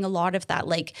removing a lot of that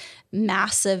like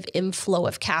massive inflow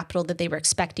of capital that they were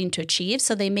expecting to achieve.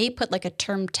 So they may put like a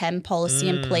term 10 policy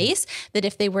in place that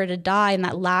if they were to die in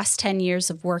that last 10 years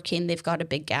of working, they've got a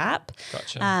big gap.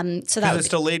 Gotcha. So that it's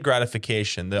delayed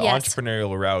gratification. The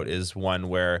entrepreneurial route is one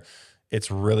where it's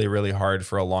really, really hard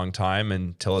for a long time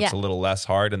until it's a little less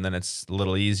hard, and then it's a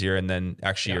little easier, and then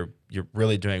actually you're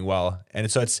really doing well.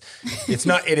 And so it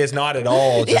is not at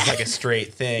all just like a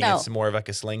straight thing. No. It's more of like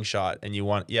a slingshot, and you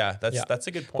want that's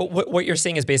a good point. Well, what you're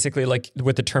saying is basically like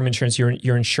with the term insurance,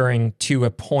 you're insuring to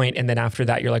a point, and then after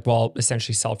that you're like, well,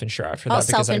 essentially self-insure after that. I'll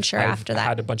self-insure after that.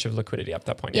 Had a bunch of liquidity up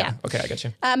that point. Yeah. Okay, I got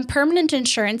you. Permanent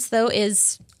insurance though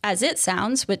is, as it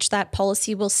sounds, which that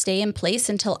policy will stay in place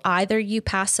until either you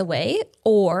pass away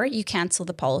or you cancel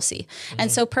the policy.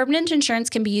 And so permanent insurance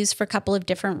can be used for a couple of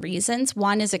different reasons.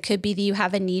 One is it could be that you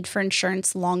have a need for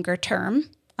insurance longer term.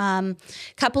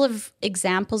 Couple of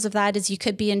examples of that is you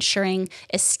could be insuring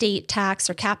estate tax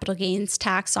or capital gains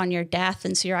tax on your death.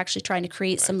 And so you're actually trying to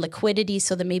create some liquidity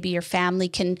so that maybe your family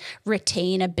can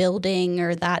retain a building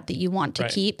or that you want to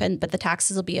keep, but the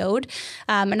taxes will be owed.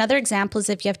 Another example is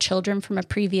if you have children from a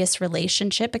previous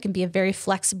relationship, it can be a very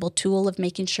flexible tool of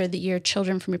making sure that your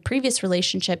children from a previous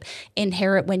relationship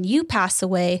inherit when you pass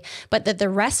away, but that the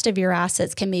rest of your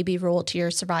assets can maybe roll to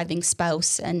your surviving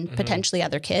spouse and potentially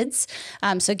other kids.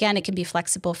 So again, it can be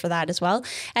flexible for that as well.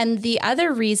 And the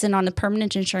other reason on the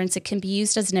permanent insurance, it can be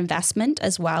used as an investment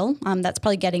as well. That's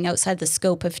probably getting outside the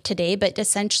scope of today, but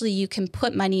essentially you can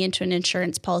put money into an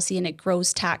insurance policy and it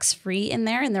grows tax-free in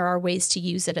there. And there are ways to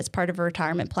use it as part of a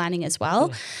retirement planning as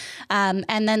well.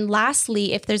 And then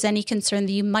lastly, if there's any concern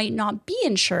that you might not be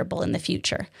insurable in the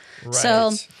future. Right.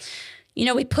 So,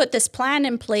 we put this plan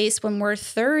in place when we're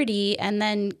 30, and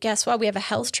then guess what? We have a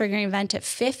health triggering event at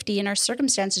 50 and our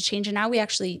circumstances change. And now we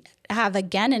actually have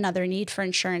again another need for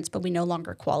insurance, but we no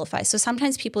longer qualify. So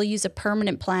sometimes people use a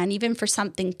permanent plan, even for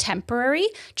something temporary,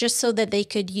 just so that they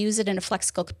could use it in a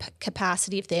flexible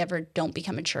capacity if they ever don't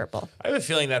become insurable. I have a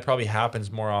feeling that probably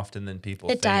happens more often than people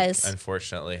think. It does,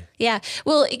 unfortunately. Yeah.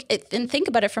 Well, and think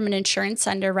about it from an insurance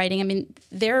underwriting. I mean,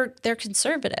 they're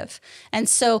conservative. And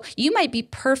so you might be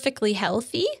perfectly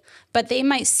healthy, but they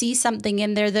might see something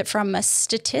in there that from a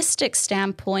statistic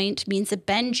standpoint means that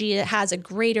Benji has a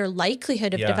greater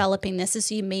likelihood of developing this,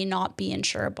 so you may not be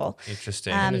insurable.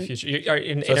 Interesting. In the future. So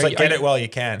it's like get it while you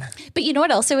can. But you know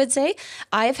what else I would say?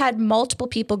 I've had multiple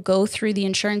people go through the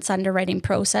insurance underwriting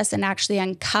process and actually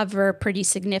uncover pretty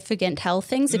significant health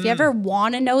things. If you ever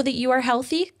want to know that you are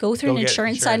healthy, go through an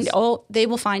insurance. They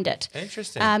will find it.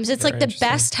 Interesting. So it's like the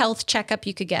best health checkup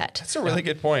you could get. That's a really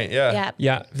good point. Yeah.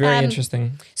 Yeah. Very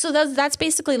interesting. So that's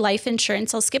basically life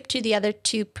insurance. I'll skip to the other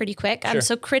two pretty quick.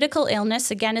 So critical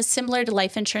illness, again, is similar to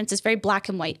life insurance. It's very black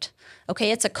and white.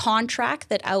 Okay, it's a contract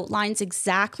that outlines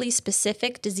exactly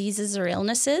specific diseases or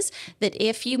illnesses that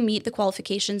if you meet the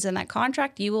qualifications in that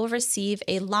contract, you will receive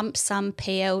a lump sum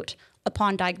payout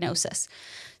upon diagnosis.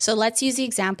 So let's use the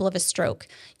example of a stroke.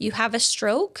 You have a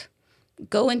stroke.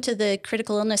 Go into the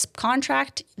critical illness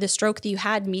contract. The stroke that you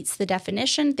had meets the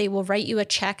definition. They will write you a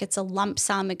check. It's a lump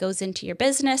sum. It goes into your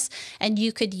business, and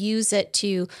you could use it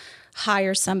to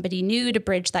hire somebody new to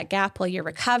bridge that gap while you're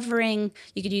recovering.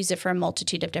 You could use it for a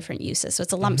multitude of different uses. So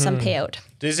it's a lump sum payout.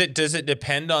 Does it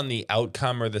depend on the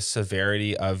outcome or the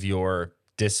severity of your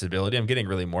disability? I'm getting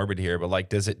really morbid here, but like,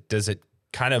 does it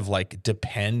kind of like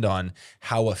depend on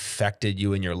how affected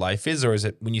you in your life is? Or is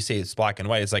it, when you say it's black and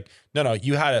white, it's like, no,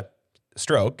 you had a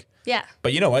stroke. Yeah.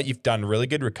 But you know what? You've done really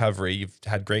good recovery. You've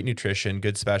had great nutrition,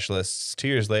 good specialists. 2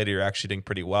 years later, you're actually doing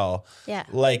pretty well. Yeah.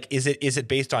 Like, is it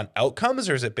based on outcomes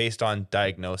or is it based on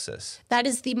diagnosis? That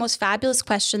is the most fabulous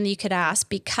question that you could ask,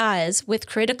 because with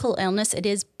critical illness, it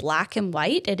is black and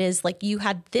white. It is like you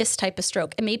had this type of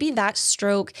stroke, and maybe that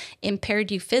stroke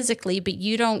impaired you physically, but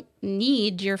you don't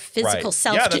need your physical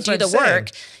self to do the work.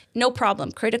 No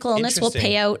problem. Critical illness will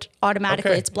pay out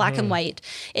automatically. Okay. It's black and white.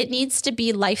 It needs to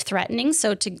be life-threatening.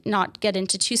 So to not get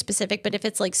into too specific, but if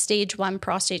it's like stage 1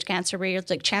 prostate cancer where your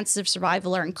like chances of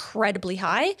survival are incredibly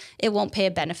high, it won't pay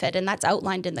a benefit. And that's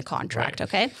outlined in the contract.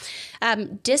 Right. Okay.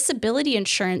 Disability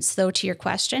insurance, though, to your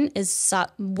question, is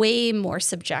way more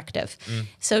subjective.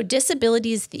 So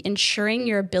disability is the ensuring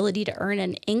your ability to earn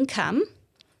an income.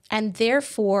 And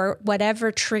therefore,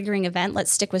 whatever triggering event, let's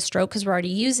stick with stroke because we're already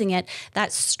using it,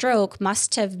 that stroke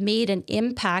must have made an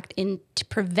impact into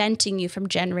preventing you from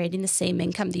generating the same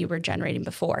income that you were generating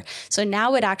before. So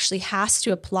now it actually has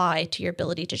to apply to your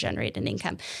ability to generate an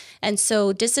income. And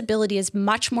so disability is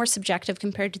much more subjective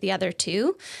compared to the other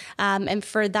two. And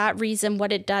for that reason,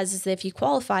 what it does is that if you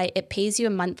qualify, it pays you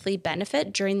a monthly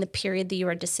benefit during the period that you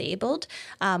are disabled.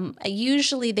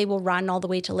 Usually they will run all the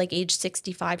way to like age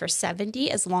 65 or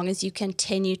 70, as long as you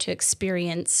continue to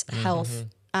experience health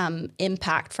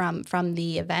impact from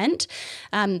the event.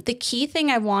 The key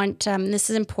thing I want, this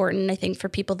is important, I think, for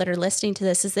people that are listening to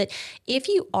this, is that if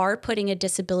you are putting a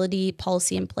disability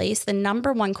policy in place, the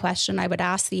number one question I would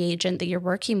ask the agent that you're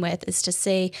working with is to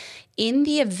say, in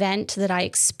the event that I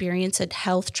experience a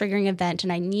health triggering event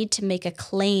and I need to make a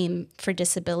claim for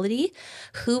disability,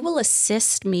 who will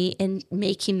assist me in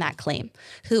making that claim?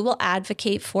 Who will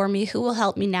advocate for me? Who will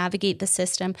help me navigate the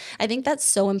system? I think that's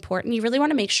so important. You really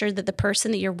want to make sure that the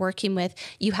person that you're working with,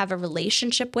 you have a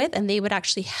relationship with, and they would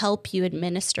actually help you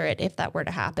administer it if that were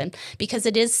to happen, because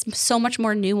it is so much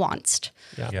more nuanced.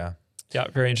 Yeah,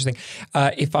 very interesting.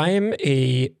 If I am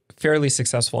a fairly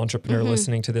successful entrepreneur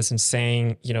listening to this and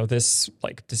saying, this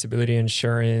like disability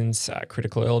insurance,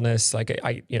 critical illness, like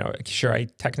I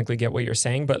technically get what you're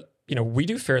saying, but we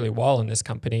do fairly well in this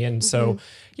company. And so,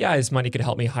 yeah, his money could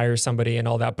help me hire somebody and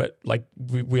all that. But like,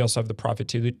 we also have the profit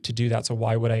to do that. So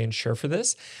why would I insure for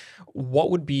this?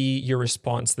 What would be your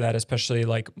response to that, especially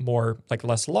like more like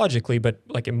less logically, but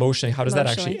like emotionally? How does that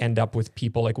actually end up with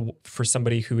people, like for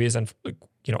somebody who is,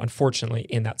 unfortunately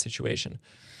in that situation?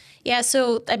 Yeah.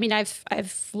 So, I mean, I've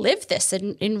lived this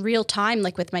in real time,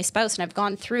 like with my spouse, and I've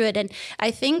gone through it. And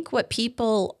I think what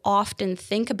people often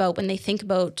think about when they think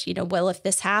about, well, if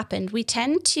this happened, we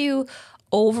tend to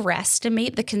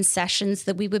overestimate the concessions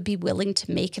that we would be willing to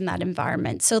make in that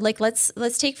environment. So like, let's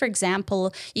take, for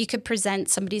example, you could present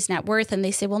somebody's net worth and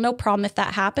they say, well, no problem. If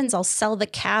that happens, I'll sell the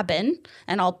cabin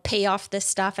and I'll pay off this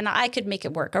stuff and I could make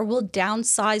it work. Or we'll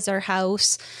downsize our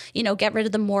house, get rid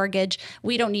of the mortgage.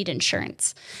 We don't need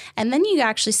insurance. And then you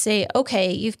actually say,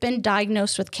 okay, you've been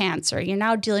diagnosed with cancer. You're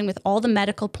now dealing with all the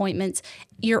medical appointments,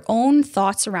 your own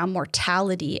thoughts around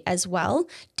mortality as well.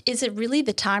 Is it really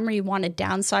the time where you want to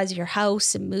downsize your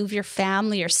house and move your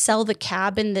family or sell the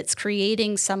cabin that's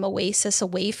creating some oasis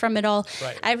away from it all?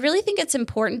 Right. I really think it's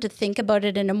important to think about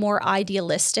it in a more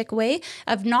idealistic way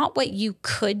of not what you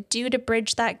could do to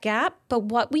bridge that gap, but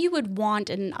what we would want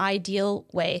in an ideal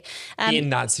way. In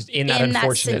that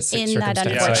unfortunate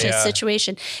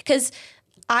situation. Because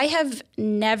I have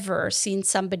never seen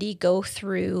somebody go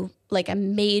through like a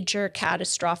major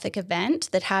catastrophic event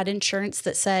that had insurance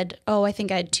that said, oh, I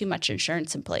think I had too much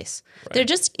insurance in place. Right. There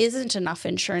just isn't enough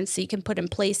insurance that you can put in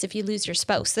place if you lose your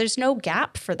spouse. There's no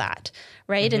gap for that,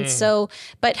 right? And so,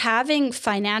 but having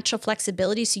financial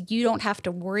flexibility so you don't have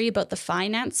to worry about the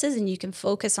finances and you can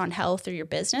focus on health or your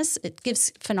business, it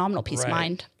gives phenomenal peace of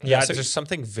mind. Yeah, so there's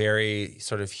something very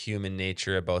sort of human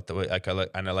nature about the way,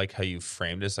 I like how you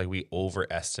framed this, like we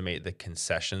overestimate the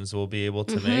concessions we'll be able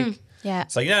to make. Yeah.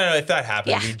 It's like, no, if that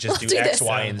happened, we'd just do X,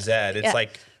 Y, and Z. It's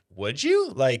like, would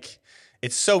you? Like,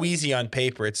 it's so easy on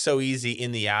paper. It's so easy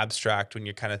in the abstract when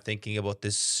you're kind of thinking about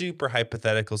this super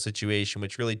hypothetical situation,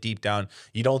 which really deep down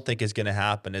you don't think is going to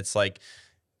happen. It's like,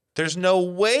 there's no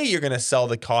way you're going to sell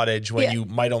the cottage when you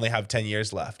might only have 10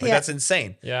 years left. Like, that's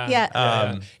insane.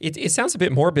 Yeah. It sounds a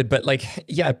bit morbid, but like,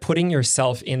 putting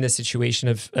yourself in the situation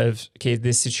of, okay,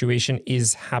 this situation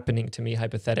is happening to me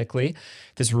hypothetically,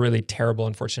 this really terrible,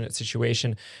 unfortunate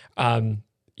situation.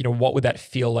 What would that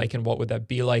feel like and what would that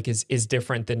be like is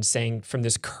different than saying from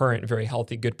this current, very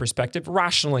healthy, good perspective,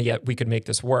 rationally, we could make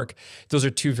this work. Those are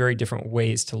two very different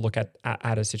ways to look at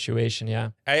a situation. Yeah.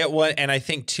 And I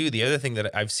think too, the other thing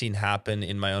that I've seen happen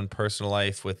in my own personal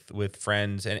life with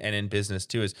friends and in business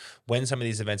too, is when some of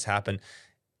these events happen,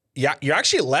 you're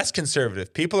actually less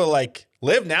conservative. People are like,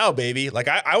 live now, baby. Like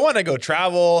I want to go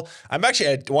travel. I want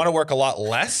to work a lot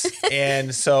less.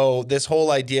 And so this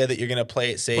whole idea that you're going to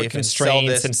play it safe and sell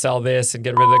this and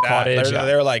get rid of the cottage.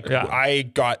 They're like,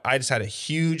 I just had a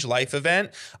huge life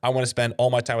event. I want to spend all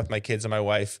my time with my kids and my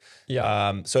wife.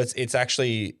 Yeah. So it's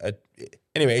actually,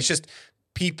 anyway, it's just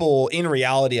people in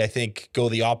reality, I think, go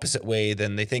the opposite way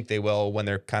than they think they will when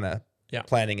they're kind of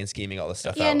planning and scheming all this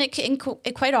stuff out. And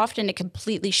it quite often it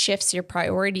completely shifts your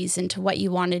priorities into what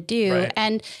you want to do. Right.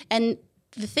 And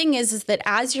the thing is that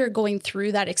as you're going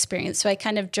through that experience, so I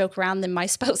kind of joke around in my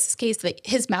spouse's case that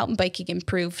his mountain biking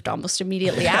improved almost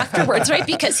immediately afterwards, right?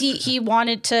 Because he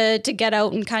wanted to get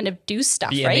out and kind of do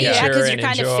stuff, right? Yeah, because you're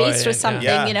kind of faced with something,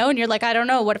 and you're like, I don't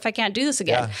know, what if I can't do this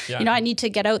again? I need to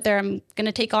get out there. I'm going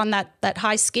to take on that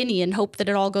high skinny and hope that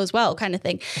it all goes well, kind of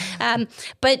thing.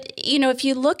 But if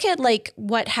you look at like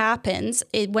what happens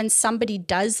when somebody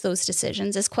does those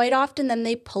decisions, is quite often then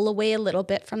they pull away a little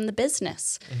bit from the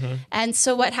business, and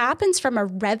so what happens from a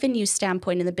revenue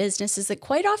standpoint in the business is that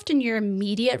quite often your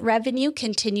immediate revenue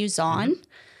continues on,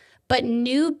 but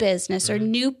new business or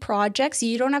new projects,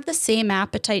 you don't have the same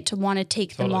appetite to want to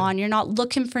take them on. You're not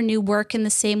looking for new work in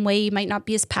the same way. You might not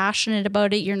be as passionate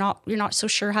about it. You're not so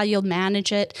sure how you'll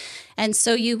manage it. And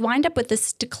so you wind up with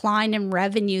this decline in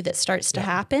revenue that starts to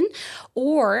happen.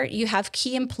 Or you have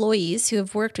key employees who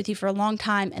have worked with you for a long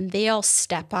time and they all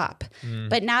step up.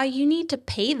 But now you need to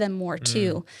pay them more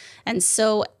too. And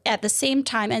so at the same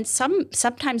time, and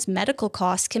sometimes medical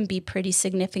costs can be pretty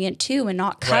significant too and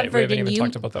not covered. We haven't even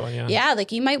talked about that one, Yeah,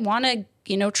 like you might want to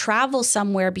travel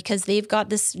somewhere because they've got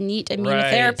this neat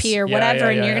immunotherapy or whatever,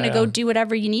 and you're going to go do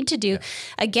whatever you need to do.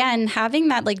 Again, having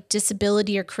that like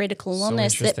disability or critical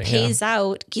illness that pays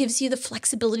out gives you the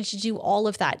flexibility to do all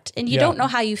of that. And you don't know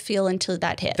how you feel until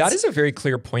that hits. That is a very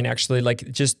clear point, actually.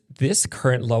 Like just this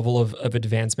current level of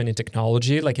advancement in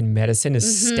technology, like in medicine,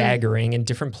 is staggering, and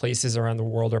different places around the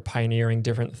world are pioneering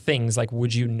different things. Like,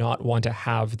 would you not want to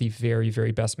have the very,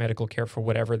 very best medical care for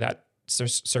whatever that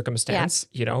circumstance,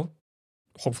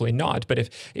 hopefully not, but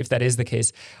if that is the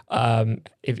case,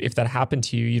 if that happened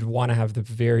to you, you'd want to have the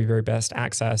very, very best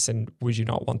access, and would you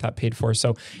not want that paid for?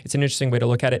 So it's an interesting way to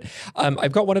look at it.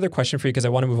 I've got one other question for you because I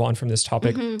want to move on from this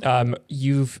topic.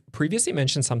 You've previously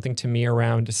mentioned something to me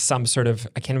around some sort of,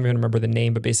 I can't even remember the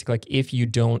name, but basically like if you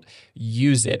don't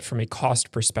use it from a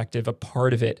cost perspective, a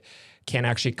part of it can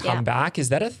actually come back. Is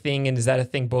that a thing? And is that a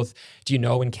thing both, do you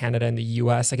know, in Canada and the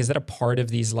US? Like, is that a part of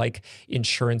these like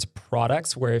insurance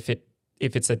products where if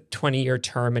it's a 20-year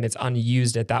term and it's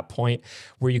unused at that point,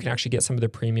 where you can actually get some of the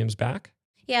premiums back?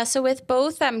 Yeah, so with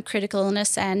both critical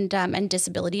illness and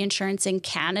disability insurance in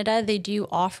Canada, they do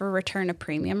offer return of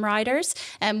premium riders.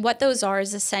 And what those are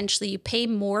is essentially you pay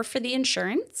more for the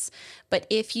insurance, but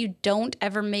if you don't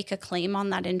ever make a claim on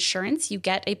that insurance, you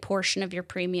get a portion of your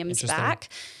premiums back.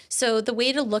 So the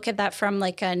way to look at that from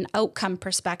like an outcome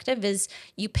perspective is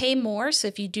you pay more. So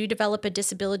if you do develop a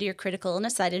disability or critical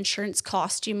illness, that insurance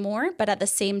costs you more, but at the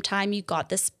same time, you got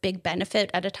this big benefit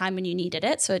at a time when you needed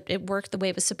it. So it worked the way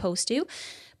it was supposed to.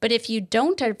 But if you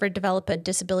don't ever develop a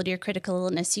disability or critical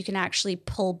illness, you can actually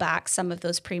pull back some of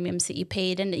those premiums that you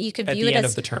paid. And you could view it as... At the end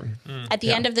of the term. At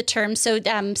the end of the term. So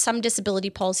some disability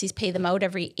policies pay them out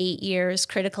every 8 years.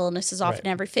 Critical illness is often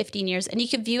every 15 years. And you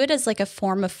could view it as like a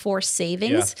form of forced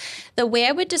savings. Yeah. The way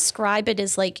I would describe it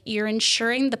is like you're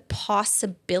insuring the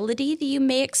possibility that you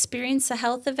may experience a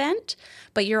health event,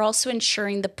 but you're also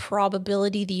insuring the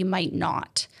probability that you might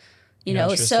not. You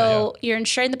know, so you're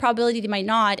insuring the probability that you might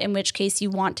not, in which case you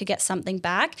want to get something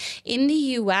back. In the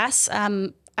US,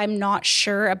 I'm not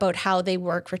sure about how they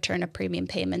work return of premium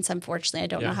payments. Unfortunately, I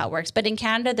don't know how it works. But in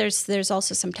Canada, there's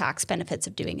also some tax benefits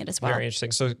of doing it as well. Very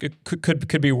interesting. So it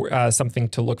could be something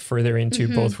to look further into,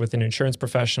 both with an insurance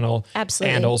professional,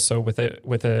 and also with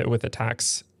a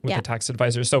tax. A tax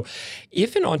advisor. So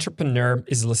if an entrepreneur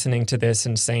is listening to this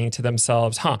and saying to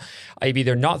themselves, I've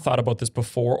either not thought about this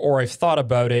before, or I've thought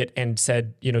about it and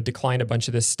said, decline a bunch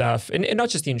of this stuff, and not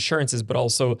just the insurances, but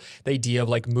also the idea of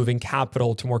like moving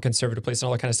capital to more conservative place and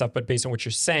all that kind of stuff. But based on what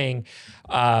you're saying,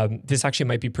 this actually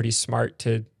might be pretty smart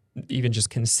to even just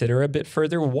consider a bit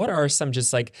further. What are some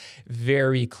just like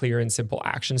very clear and simple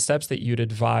action steps that you'd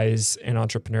advise an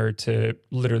entrepreneur to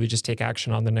literally just take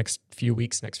action on the next few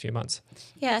weeks, next few months?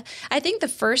 Yeah, I think the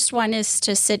first one is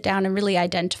to sit down and really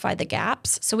identify the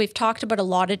gaps. So we've talked about a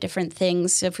lot of different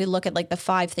things. If we look at like the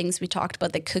 5 things we talked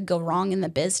about that could go wrong in the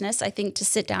business, I think to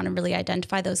sit down and really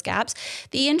identify those gaps.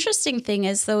 The interesting thing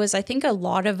is though, is I think a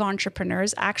lot of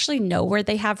entrepreneurs actually know where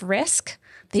they have risk.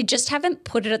 They just haven't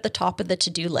put it at the top of the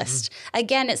to-do list.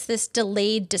 Again, it's this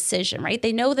delayed decision, right?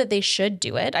 They know that they should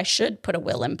do it. I should put a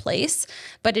will in place,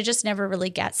 but it just never really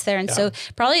gets there. And so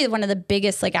probably one of the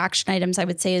biggest like action items I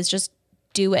would say is just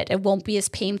do it. It won't be as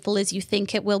painful as you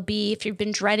think it will be. If you've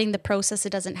been dreading the process, it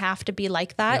doesn't have to be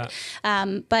like that.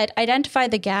 But identify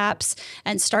the gaps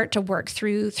and start to work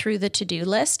through the to-do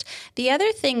list. The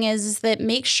other thing is that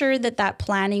make sure that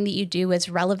planning that you do is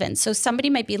relevant. So somebody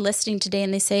might be listening today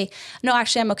and they say, no,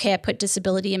 actually I'm okay. I put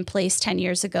disability in place 10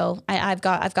 years ago. I've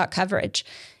got coverage.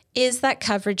 Is that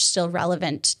coverage still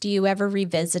relevant? Do you ever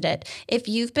revisit it? If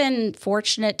you've been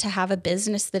fortunate to have a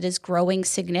business that is growing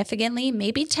significantly,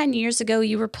 maybe 10 years ago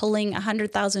you were pulling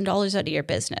 $100,000 out of your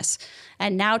business.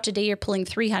 And now today you're pulling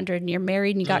 $300,000 and you're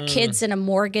married and you got kids and a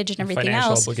mortgage and everything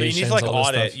else. So you need to like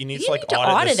audit. You need to like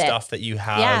audit the stuff that you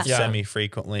have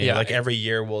semi-frequently. Like every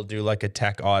year we'll do like a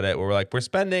tech audit where we're like, we're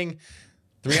spending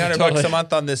 $300 a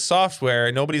month on this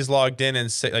software. Nobody's logged in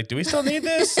and say, like, do we still need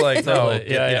this? Like, no.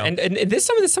 And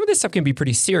some of this stuff can be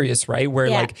pretty serious, right? Where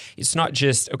like it's not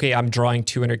just okay, I'm drawing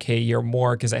 $200K a year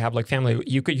more because I have like family.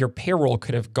 Your payroll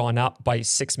could have gone up by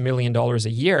 $6 million a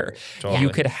year. Totally. You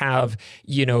could have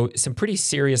some pretty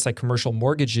serious like commercial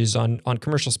mortgages on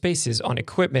commercial spaces, on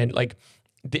equipment, like.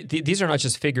 These are not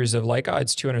just figures of like,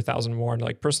 it's 200,000 more in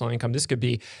like personal income. This could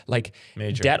be like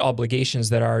major debt obligations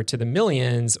that are to the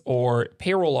millions or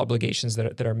payroll obligations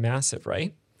that are massive,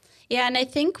 right? Yeah, and I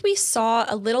think we saw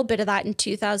a little bit of that in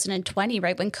 2020,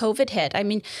 right, when COVID hit. I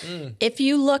mean, if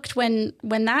you looked when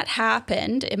that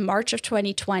happened in March of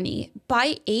 2020,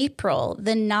 by April,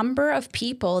 the number of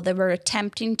people that were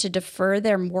attempting to defer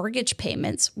their mortgage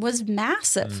payments was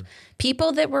massive.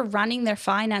 People that were running their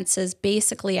finances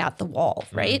basically at the wall,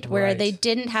 right? Where they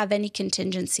didn't have any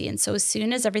contingency. And so as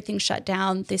soon as everything shut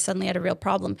down, they suddenly had a real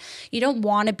problem. You don't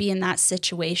want to be in that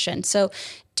situation. So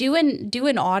do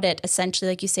an audit, essentially,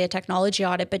 like you say, a technology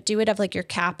audit, but do it of like your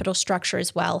capital structure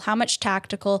as well. How much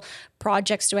tactical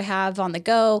projects do I have on the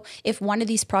go? If one of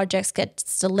these projects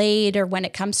gets delayed or when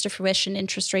it comes to fruition,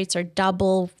 interest rates are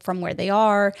double from where they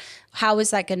are, how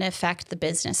is that going to affect the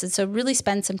business? And so really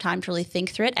spend some time to really think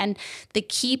through it. And the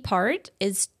key part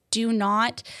is do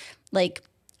not like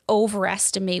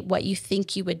overestimate what you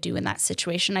think you would do in that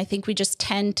situation. I think we just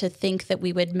tend to think that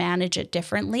we would manage it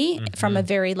differently from a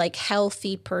very like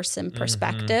healthy person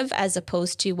perspective, as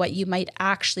opposed to what you might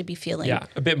actually be feeling. Yeah,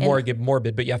 a bit more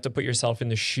morbid, but you have to put yourself in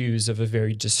the shoes of a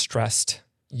very distressed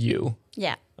you.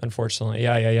 Yeah. Unfortunately.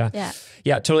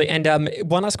 Yeah, totally. And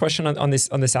one last question on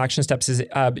this action steps is,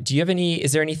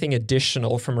 is there anything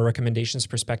additional from a recommendations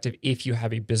perspective if you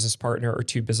have a business partner or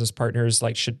two business partners?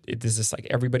 Like, is this like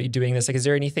everybody doing this? Like, is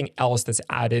there anything else that's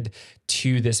added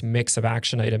to this mix of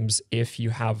action items if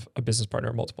you have a business partner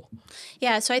or multiple?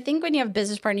 Yeah, so I think when you have a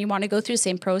business partner, you want to go through the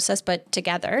same process, but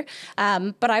together.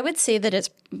 But I would say that it's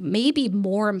maybe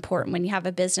more important when you have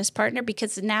a business partner,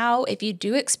 because now if you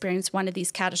do experience one of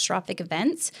these catastrophic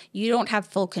events, you don't have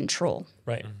full control.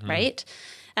 Right. Right.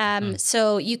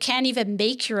 So you can't even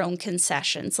make your own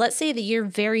concessions. Let's say that you're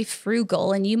very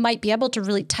frugal and you might be able to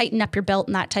really tighten up your belt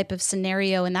in that type of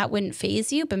scenario and that wouldn't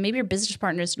faze you, but maybe your business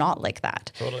partner is not like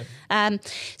that. Totally.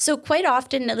 So quite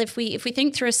often, if we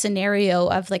think through a scenario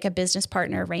of like a business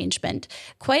partner arrangement,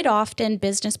 quite often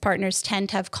business partners tend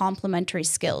to have complementary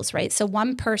skills, right? So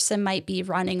one person might be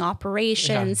running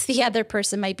operations, the other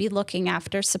person might be looking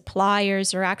after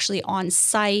suppliers or actually on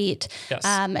site. Yes.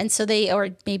 And so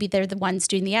maybe they're the ones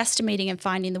doing the estimating and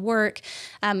finding the work.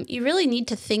 You really need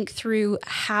to think through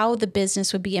how the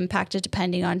business would be impacted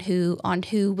depending on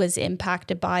who was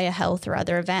impacted by a health or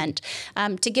other event.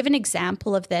 To give an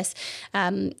example of this,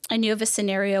 I knew of a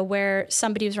scenario where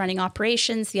somebody was running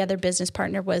operations. The other business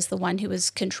partner was the one who was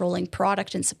controlling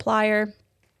product and supplier.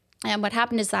 And what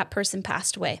happened is that person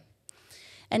passed away.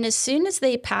 And as soon as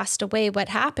they passed away, what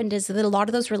happened is that a lot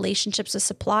of those relationships with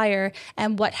supplier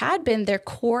and what had been their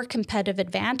core competitive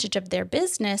advantage of their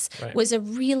business was a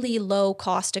really low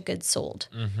cost of goods sold.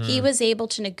 He was able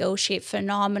to negotiate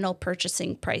phenomenal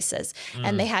purchasing prices.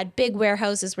 And they had big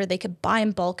warehouses where they could buy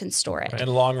in bulk and store it. And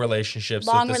long relationships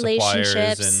with the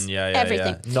suppliers and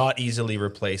everything. Not easily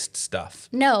replaced stuff.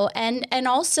 No, and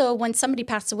also when somebody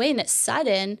passed away and it's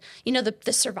sudden,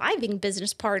 the surviving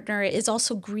business partner is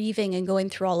also grieving and going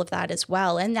through all of that as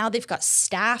well. And now they've got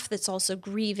staff that's also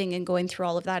grieving and going through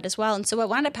all of that as well. And so what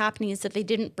wound up happening is that they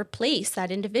didn't replace that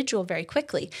individual very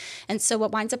quickly. And so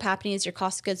what winds up happening is your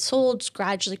cost of goods sold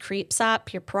gradually creeps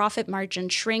up, your profit margin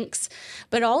shrinks,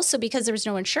 but also because there was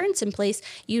no insurance in place,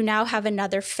 you now have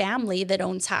another family that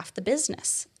owns half the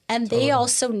business. And they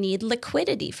also need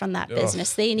liquidity from that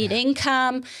business. They need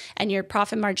income, and your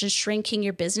profit margin is shrinking,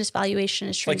 your business valuation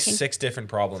is shrinking. Like 6 different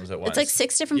problems at once. It's like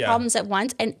 6 different problems at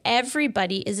once, and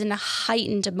everybody is in a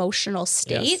heightened emotional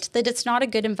state that it's not a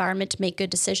good environment to make good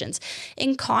decisions.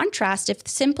 In contrast, if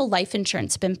simple life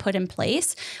insurance had been put in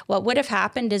place, what would have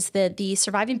happened is that the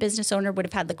surviving business owner would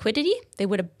have had liquidity. They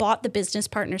would have bought the business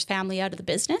partner's family out of the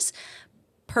business.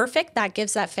 Perfect. That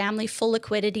gives that family full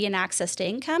liquidity and access to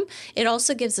income. It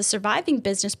also gives the surviving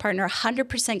business partner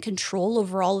 100% control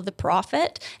over all of the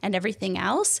profit and everything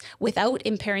else without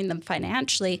impairing them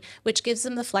financially, which gives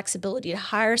them the flexibility to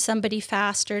hire somebody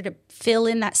faster, to fill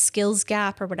in that skills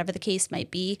gap or whatever the case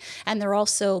might be. And they're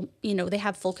also, they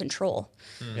have full control.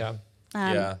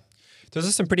 Those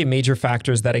are some pretty major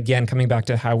factors that, again, coming back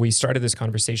to how we started this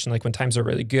conversation, like when times are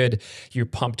really good, you're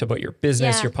pumped about your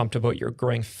business, you're pumped about your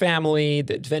growing family,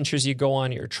 the adventures you go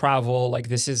on, your travel. Like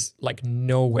this is like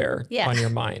nowhere on your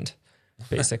mind,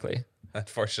 basically.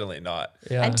 Unfortunately not.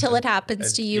 Yeah. Until it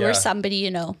happens to you or somebody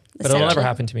you know. But it'll never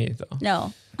happen to me though.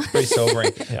 No. Pretty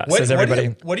sobering. Says everybody.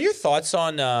 What are your thoughts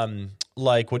on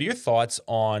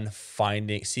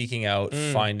seeking out,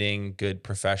 finding good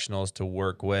professionals to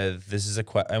work with? This is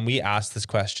and we ask this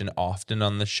question often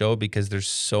on the show because there's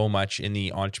so much in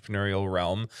the entrepreneurial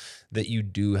realm that you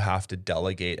do have to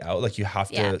delegate out. Like you have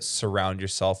to surround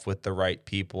yourself with the right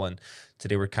people. And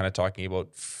today we're kind of talking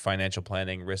about financial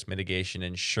planning, risk mitigation,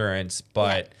 insurance,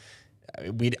 but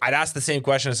I'd ask the same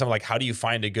question to someone like, how do you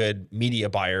find a good media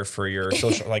buyer for your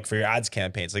social, like for your ads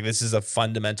campaigns? Like this is a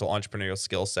fundamental entrepreneurial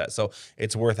skill set. So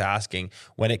it's worth asking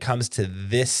when it comes to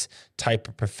this type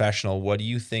of professional, what do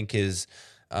you think is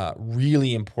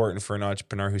really important for an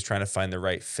entrepreneur who's trying to find the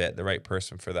right fit, the right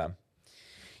person for them?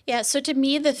 Yeah. So to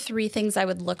me, the 3 things I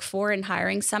would look for in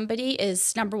hiring somebody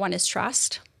is number 1 is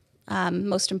trust.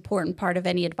 Most important part of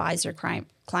any advisor client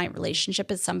relationship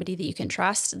is somebody that you can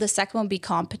trust. The second one would be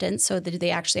competence, so that they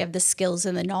actually have the skills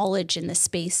and the knowledge in the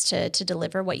space to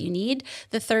deliver what you need.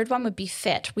 The third one would be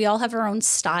fit. We all have our own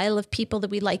style of people that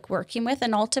we like working with,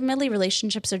 and ultimately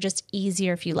relationships are just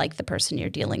easier if you like the person you're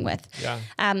dealing with. Yeah.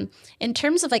 In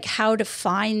terms of like how to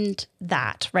find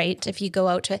that, right? If you go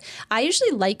out to, I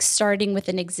usually like starting with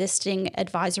an existing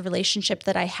advisor relationship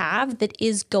that I have that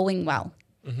is going well.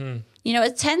 You know,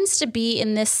 it tends to be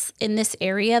in this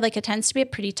area, like it tends to be a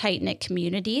pretty tight knit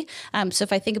community. So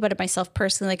if I think about it myself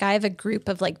personally, like I have a group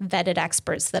of like vetted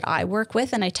experts that I work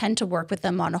with, and I tend to work with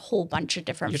them on a whole bunch of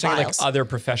different You're files. talking like other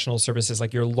professional services,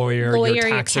 like your lawyer, your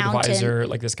tax your accountant, advisor,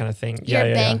 like this kind of thing. Your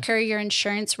banker, your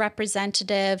insurance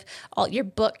representative, your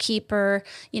bookkeeper,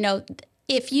 you know.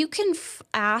 If you can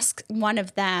ask one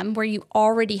of them where you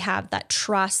already have that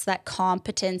trust, that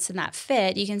competence, and that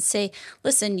fit, you can say,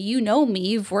 listen, you know me,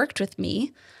 you've worked with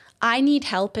me. I need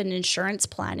help in insurance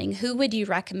planning. Who would you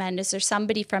recommend? Is there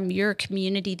somebody from your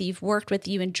community that you've worked with,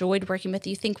 you enjoyed working with,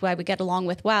 you think I would get along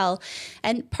with well?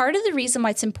 And part of the reason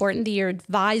why it's important that your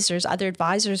advisors, other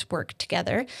advisors work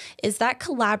together is that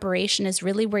collaboration is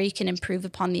really where you can improve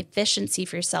upon the efficiency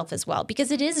for yourself as well.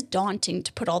 Because it is daunting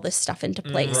to put all this stuff into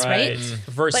place, right?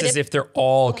 Versus if they're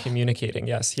all communicating.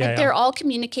 Yes. Yeah. If they're all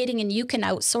communicating and you can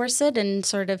outsource it and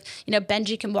sort of, you know,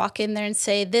 Benji can walk in there and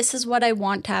say, this is what I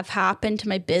want to have happen to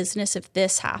my business. If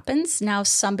this happens, now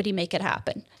somebody make it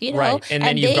happen, you know, right. And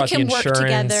then you've got the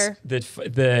insurance,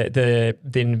 the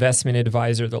investment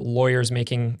advisor, the lawyer's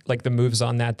making like the moves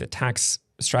on that, the tax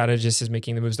strategist is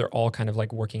making the moves. They're all kind of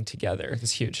like working together.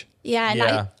 It's huge. Yeah.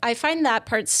 And I find that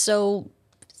part so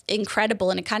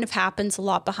incredible, and it kind of happens a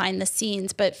lot behind the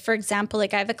scenes. But for example,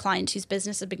 like I have a client whose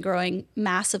business has been growing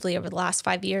massively over the last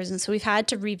 5 years, and so we've had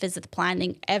to revisit the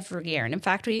planning every year. And in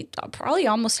fact, we probably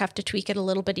almost have to tweak it a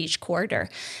little bit each quarter.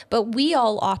 But we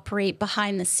all operate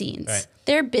behind the scenes. Right.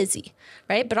 They're busy,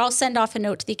 right? But I'll send off a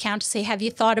note to the account to say, have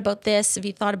you thought about this? Have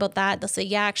you thought about that? They'll say,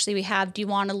 yeah, actually we have. Do you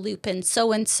want to loop in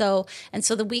so-and-so? And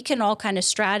so that we can all kind of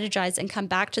strategize and come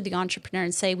back to the entrepreneur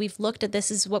and say, we've looked at this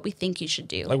is what we think you should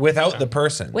do. Like without the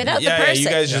person. Without the person. Yeah, you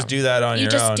guys just do that on your own. You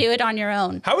just do it on your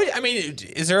own.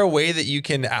 Is there a way that you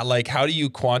can like, how do you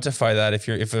quantify that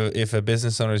if a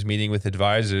business owner is meeting with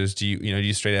advisors? Do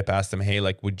you straight up ask them, hey,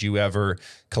 like, would you ever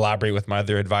collaborate with my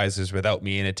other advisors without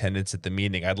me in attendance at the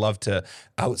meeting? I'd love to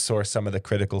outsource some of the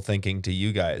critical thinking to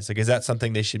you guys. Like, is that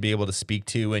something they should be able to speak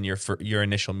to in your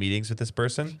initial meetings with this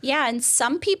person? Yeah, and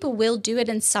some people will do it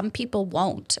and some people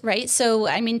won't, right? So,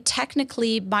 I mean,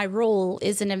 technically my role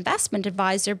is an investment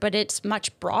advisor, but it's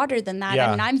much broader than that. Yeah.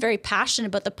 I mean, I'm very passionate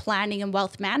about the planning and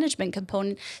wealth management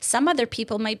component. Some other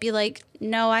people might be like,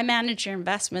 no, I manage your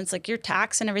investments, like your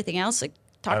tax and everything else, like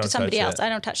talk to somebody else. I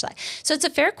don't touch that. So it's a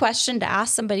fair question to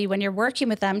ask somebody when you're working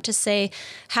with them to say,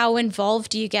 how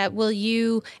involved do you get? Will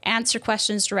you answer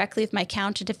questions directly with my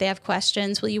accountant if they have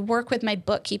questions? Will you work with my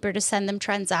bookkeeper to send them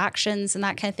transactions and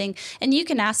that kind of thing? And you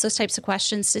can ask those types of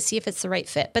questions to see if it's the right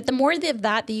fit. But the more of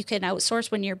that you can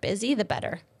outsource when you're busy, the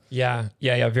better. Yeah.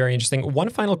 Very interesting. One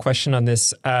final question on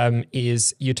this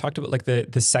is you talked about like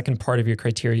the second part of your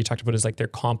criteria you talked about is like their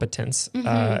competence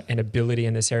and ability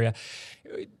in this area.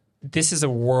 This is a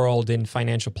world in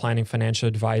financial planning, financial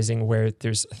advising, where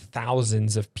there's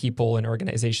thousands of people and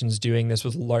organizations doing this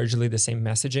with largely the same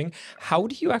messaging. How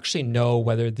do you actually know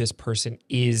whether this person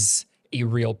is a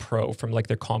real pro from like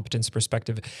their competence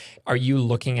perspective? Are you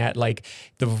looking at like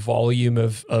the volume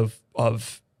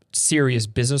of serious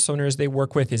business owners they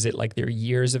work with? Is it like their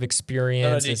years of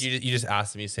experience? No, you just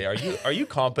ask them, you say, are you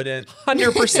competent?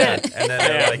 100%. And then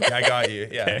they're like, I got you.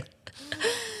 Yeah. Okay.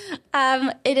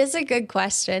 It is a good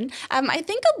question. I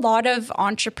think a lot of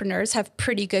entrepreneurs have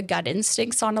pretty good gut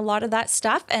instincts on a lot of that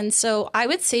stuff. And so I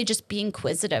would say just be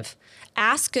inquisitive.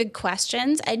 Ask good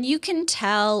questions, and you can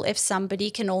tell if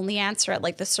somebody can only answer at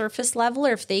like the surface level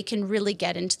or if they can really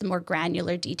get into the more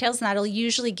granular details. And that'll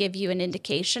usually give you an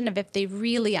indication of if they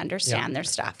really understand their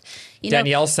stuff.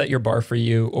 Danielle set your bar for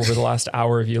you over the last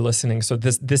hour of you listening. So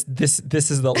this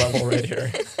is the level right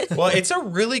here. Well, it's a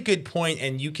really good point,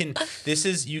 and you can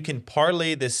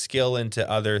parlay this skill into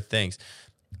other things.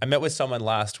 I met with someone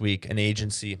last week, an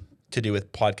agency to do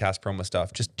with podcast promo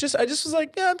stuff. I just was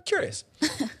like, yeah, I'm curious.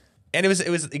 And it was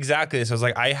exactly this. I was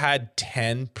like, I had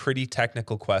 10 pretty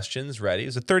technical questions ready. It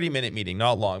was a 30-minute meeting,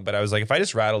 not long, but I was like, if I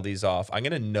just rattle these off, I'm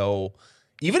going to know,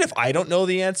 even if I don't know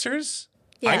the answers,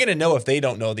 I'm going to know if they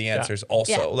don't know the answers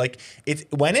also. Yeah. Like, it's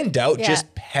when in doubt,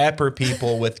 just pepper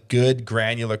people with good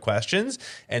granular questions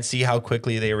and see how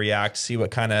quickly they react, see what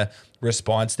kind of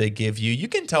response they give you. You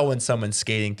can tell when someone's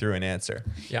skating through an answer.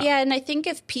 Yeah, and I think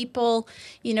if people,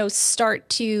 start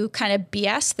to kind of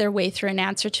BS their way through an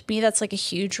answer, to me, that's like a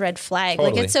huge red flag.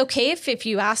 Totally. Like, it's okay if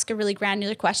you ask a really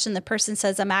granular question, the person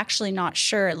says, I'm actually not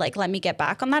sure, like, let me get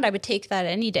back on that. I would take that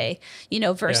any day,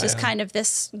 versus kind of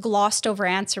this glossed over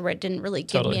answer where it didn't really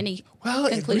give me any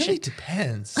conclusion. It really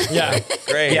depends. Yeah.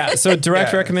 Great. Yeah. So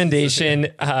direct recommendation,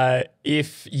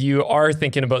 If you are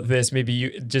thinking about this, maybe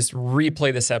you just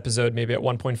replay this episode maybe at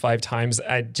 1.5 times.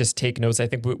 I just take notes. I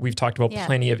think we've talked about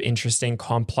plenty of interesting,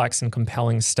 complex, and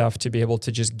compelling stuff to be able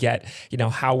to just get,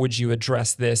 how would you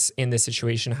address this in this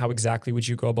situation? How exactly would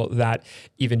you go about that,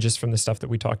 even just from the stuff that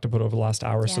we talked about over the last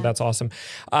hour? So that's awesome.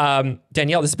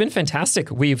 Danielle, this has been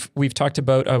fantastic. We've talked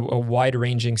about a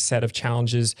wide-ranging set of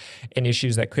challenges and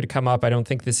issues that could come up. I don't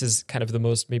think this is kind of the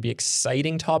most maybe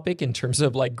exciting topic in terms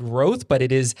of like growth, but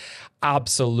it is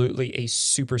absolutely a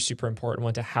super, super important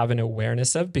one to have an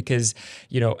awareness of, because,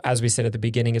 as we said at the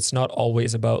beginning, it's not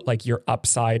always about like your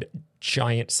upside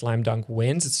giant slam dunk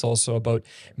wins. It's also about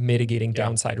mitigating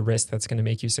downside risk that's going to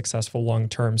make you successful long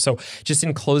term. So just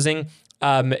in closing,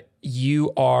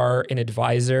 you are an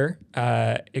advisor.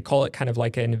 I call it kind of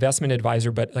like an investment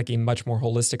advisor, but like a much more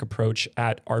holistic approach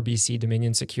at RBC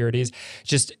Dominion Securities.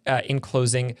 Just in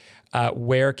closing,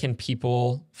 where can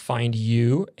people find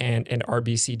you and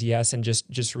RBCDS? And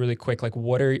just really quick, like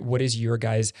what is your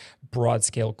guys' broad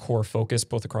scale core focus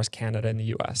both across Canada and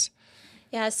the US?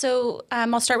 Yeah, so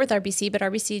I'll start with RBC, but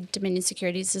RBC Dominion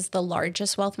Securities is the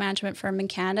largest wealth management firm in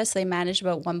Canada. So they manage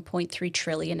about $1.3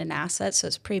 trillion in assets, so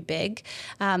it's pretty big.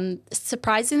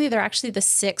 Surprisingly, they're actually the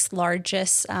sixth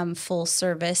largest full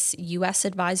service U.S.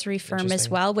 advisory firm as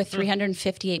well, with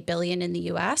 $358 billion in the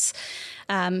U.S.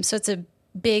 So it's a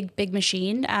big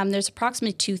machine. There's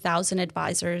approximately 2,000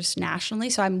 advisors nationally.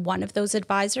 So I'm one of those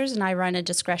advisors, and I run a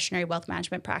discretionary wealth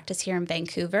management practice here in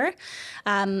Vancouver.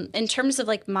 In terms of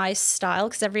like my style,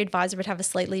 because every advisor would have a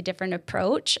slightly different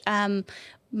approach,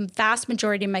 vast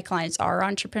majority of my clients are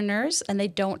entrepreneurs and they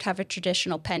don't have a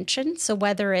traditional pension. So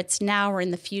whether it's now or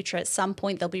in the future, at some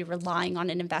point, they'll be relying on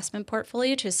an investment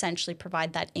portfolio to essentially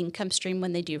provide that income stream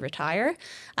when they do retire.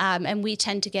 And we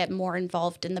tend to get more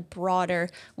involved in the broader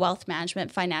wealth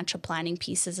management, financial planning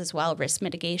pieces as well, risk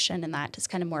mitigation, and that is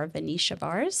kind of more of a niche of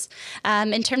ours.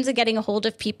 In terms of getting a hold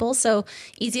of people, so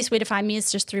easiest way to find me is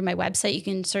just through my website. You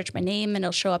can search my name and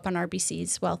it'll show up on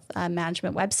RBC's wealth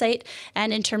management website.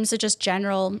 And in terms of just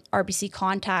general RBC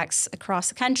contacts across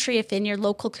the country, if in your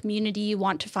local community you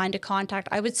want to find a contact,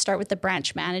 I would start with the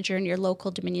branch manager in your local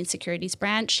Dominion Securities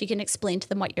branch. She can explain to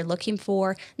them what you're looking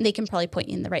for, and they can probably point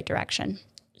you in the right direction.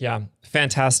 Yeah,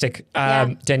 fantastic.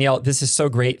 Danielle, this is so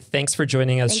great. Thanks for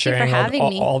joining us, sharing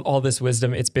all this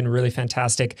wisdom. It's been really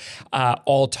fantastic.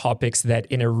 All topics that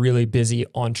in a really busy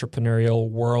entrepreneurial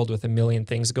world with a million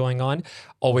things going on,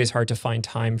 always hard to find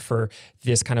time for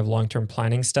this kind of long-term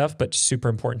planning stuff, but super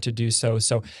important to do so.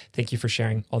 So thank you for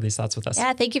sharing all these thoughts with us.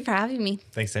 Yeah, thank you for having me.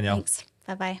 Thanks, Danielle. Thanks.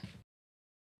 Bye-bye.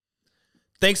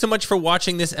 Thanks so much for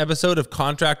watching this episode of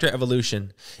Contractor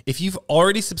Evolution. If you've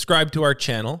already subscribed to our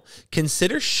channel,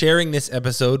 consider sharing this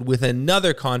episode with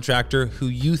another contractor who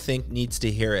you think needs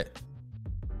to hear it.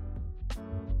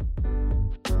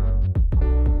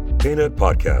 PayNet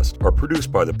podcasts are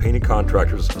produced by the Painting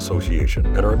Contractors Association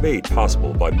and are made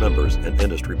possible by members and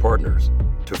industry partners.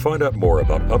 To find out more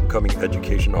about upcoming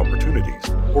education opportunities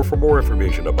or for more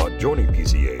information about joining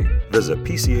PCA, visit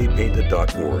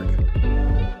pcapainted.org.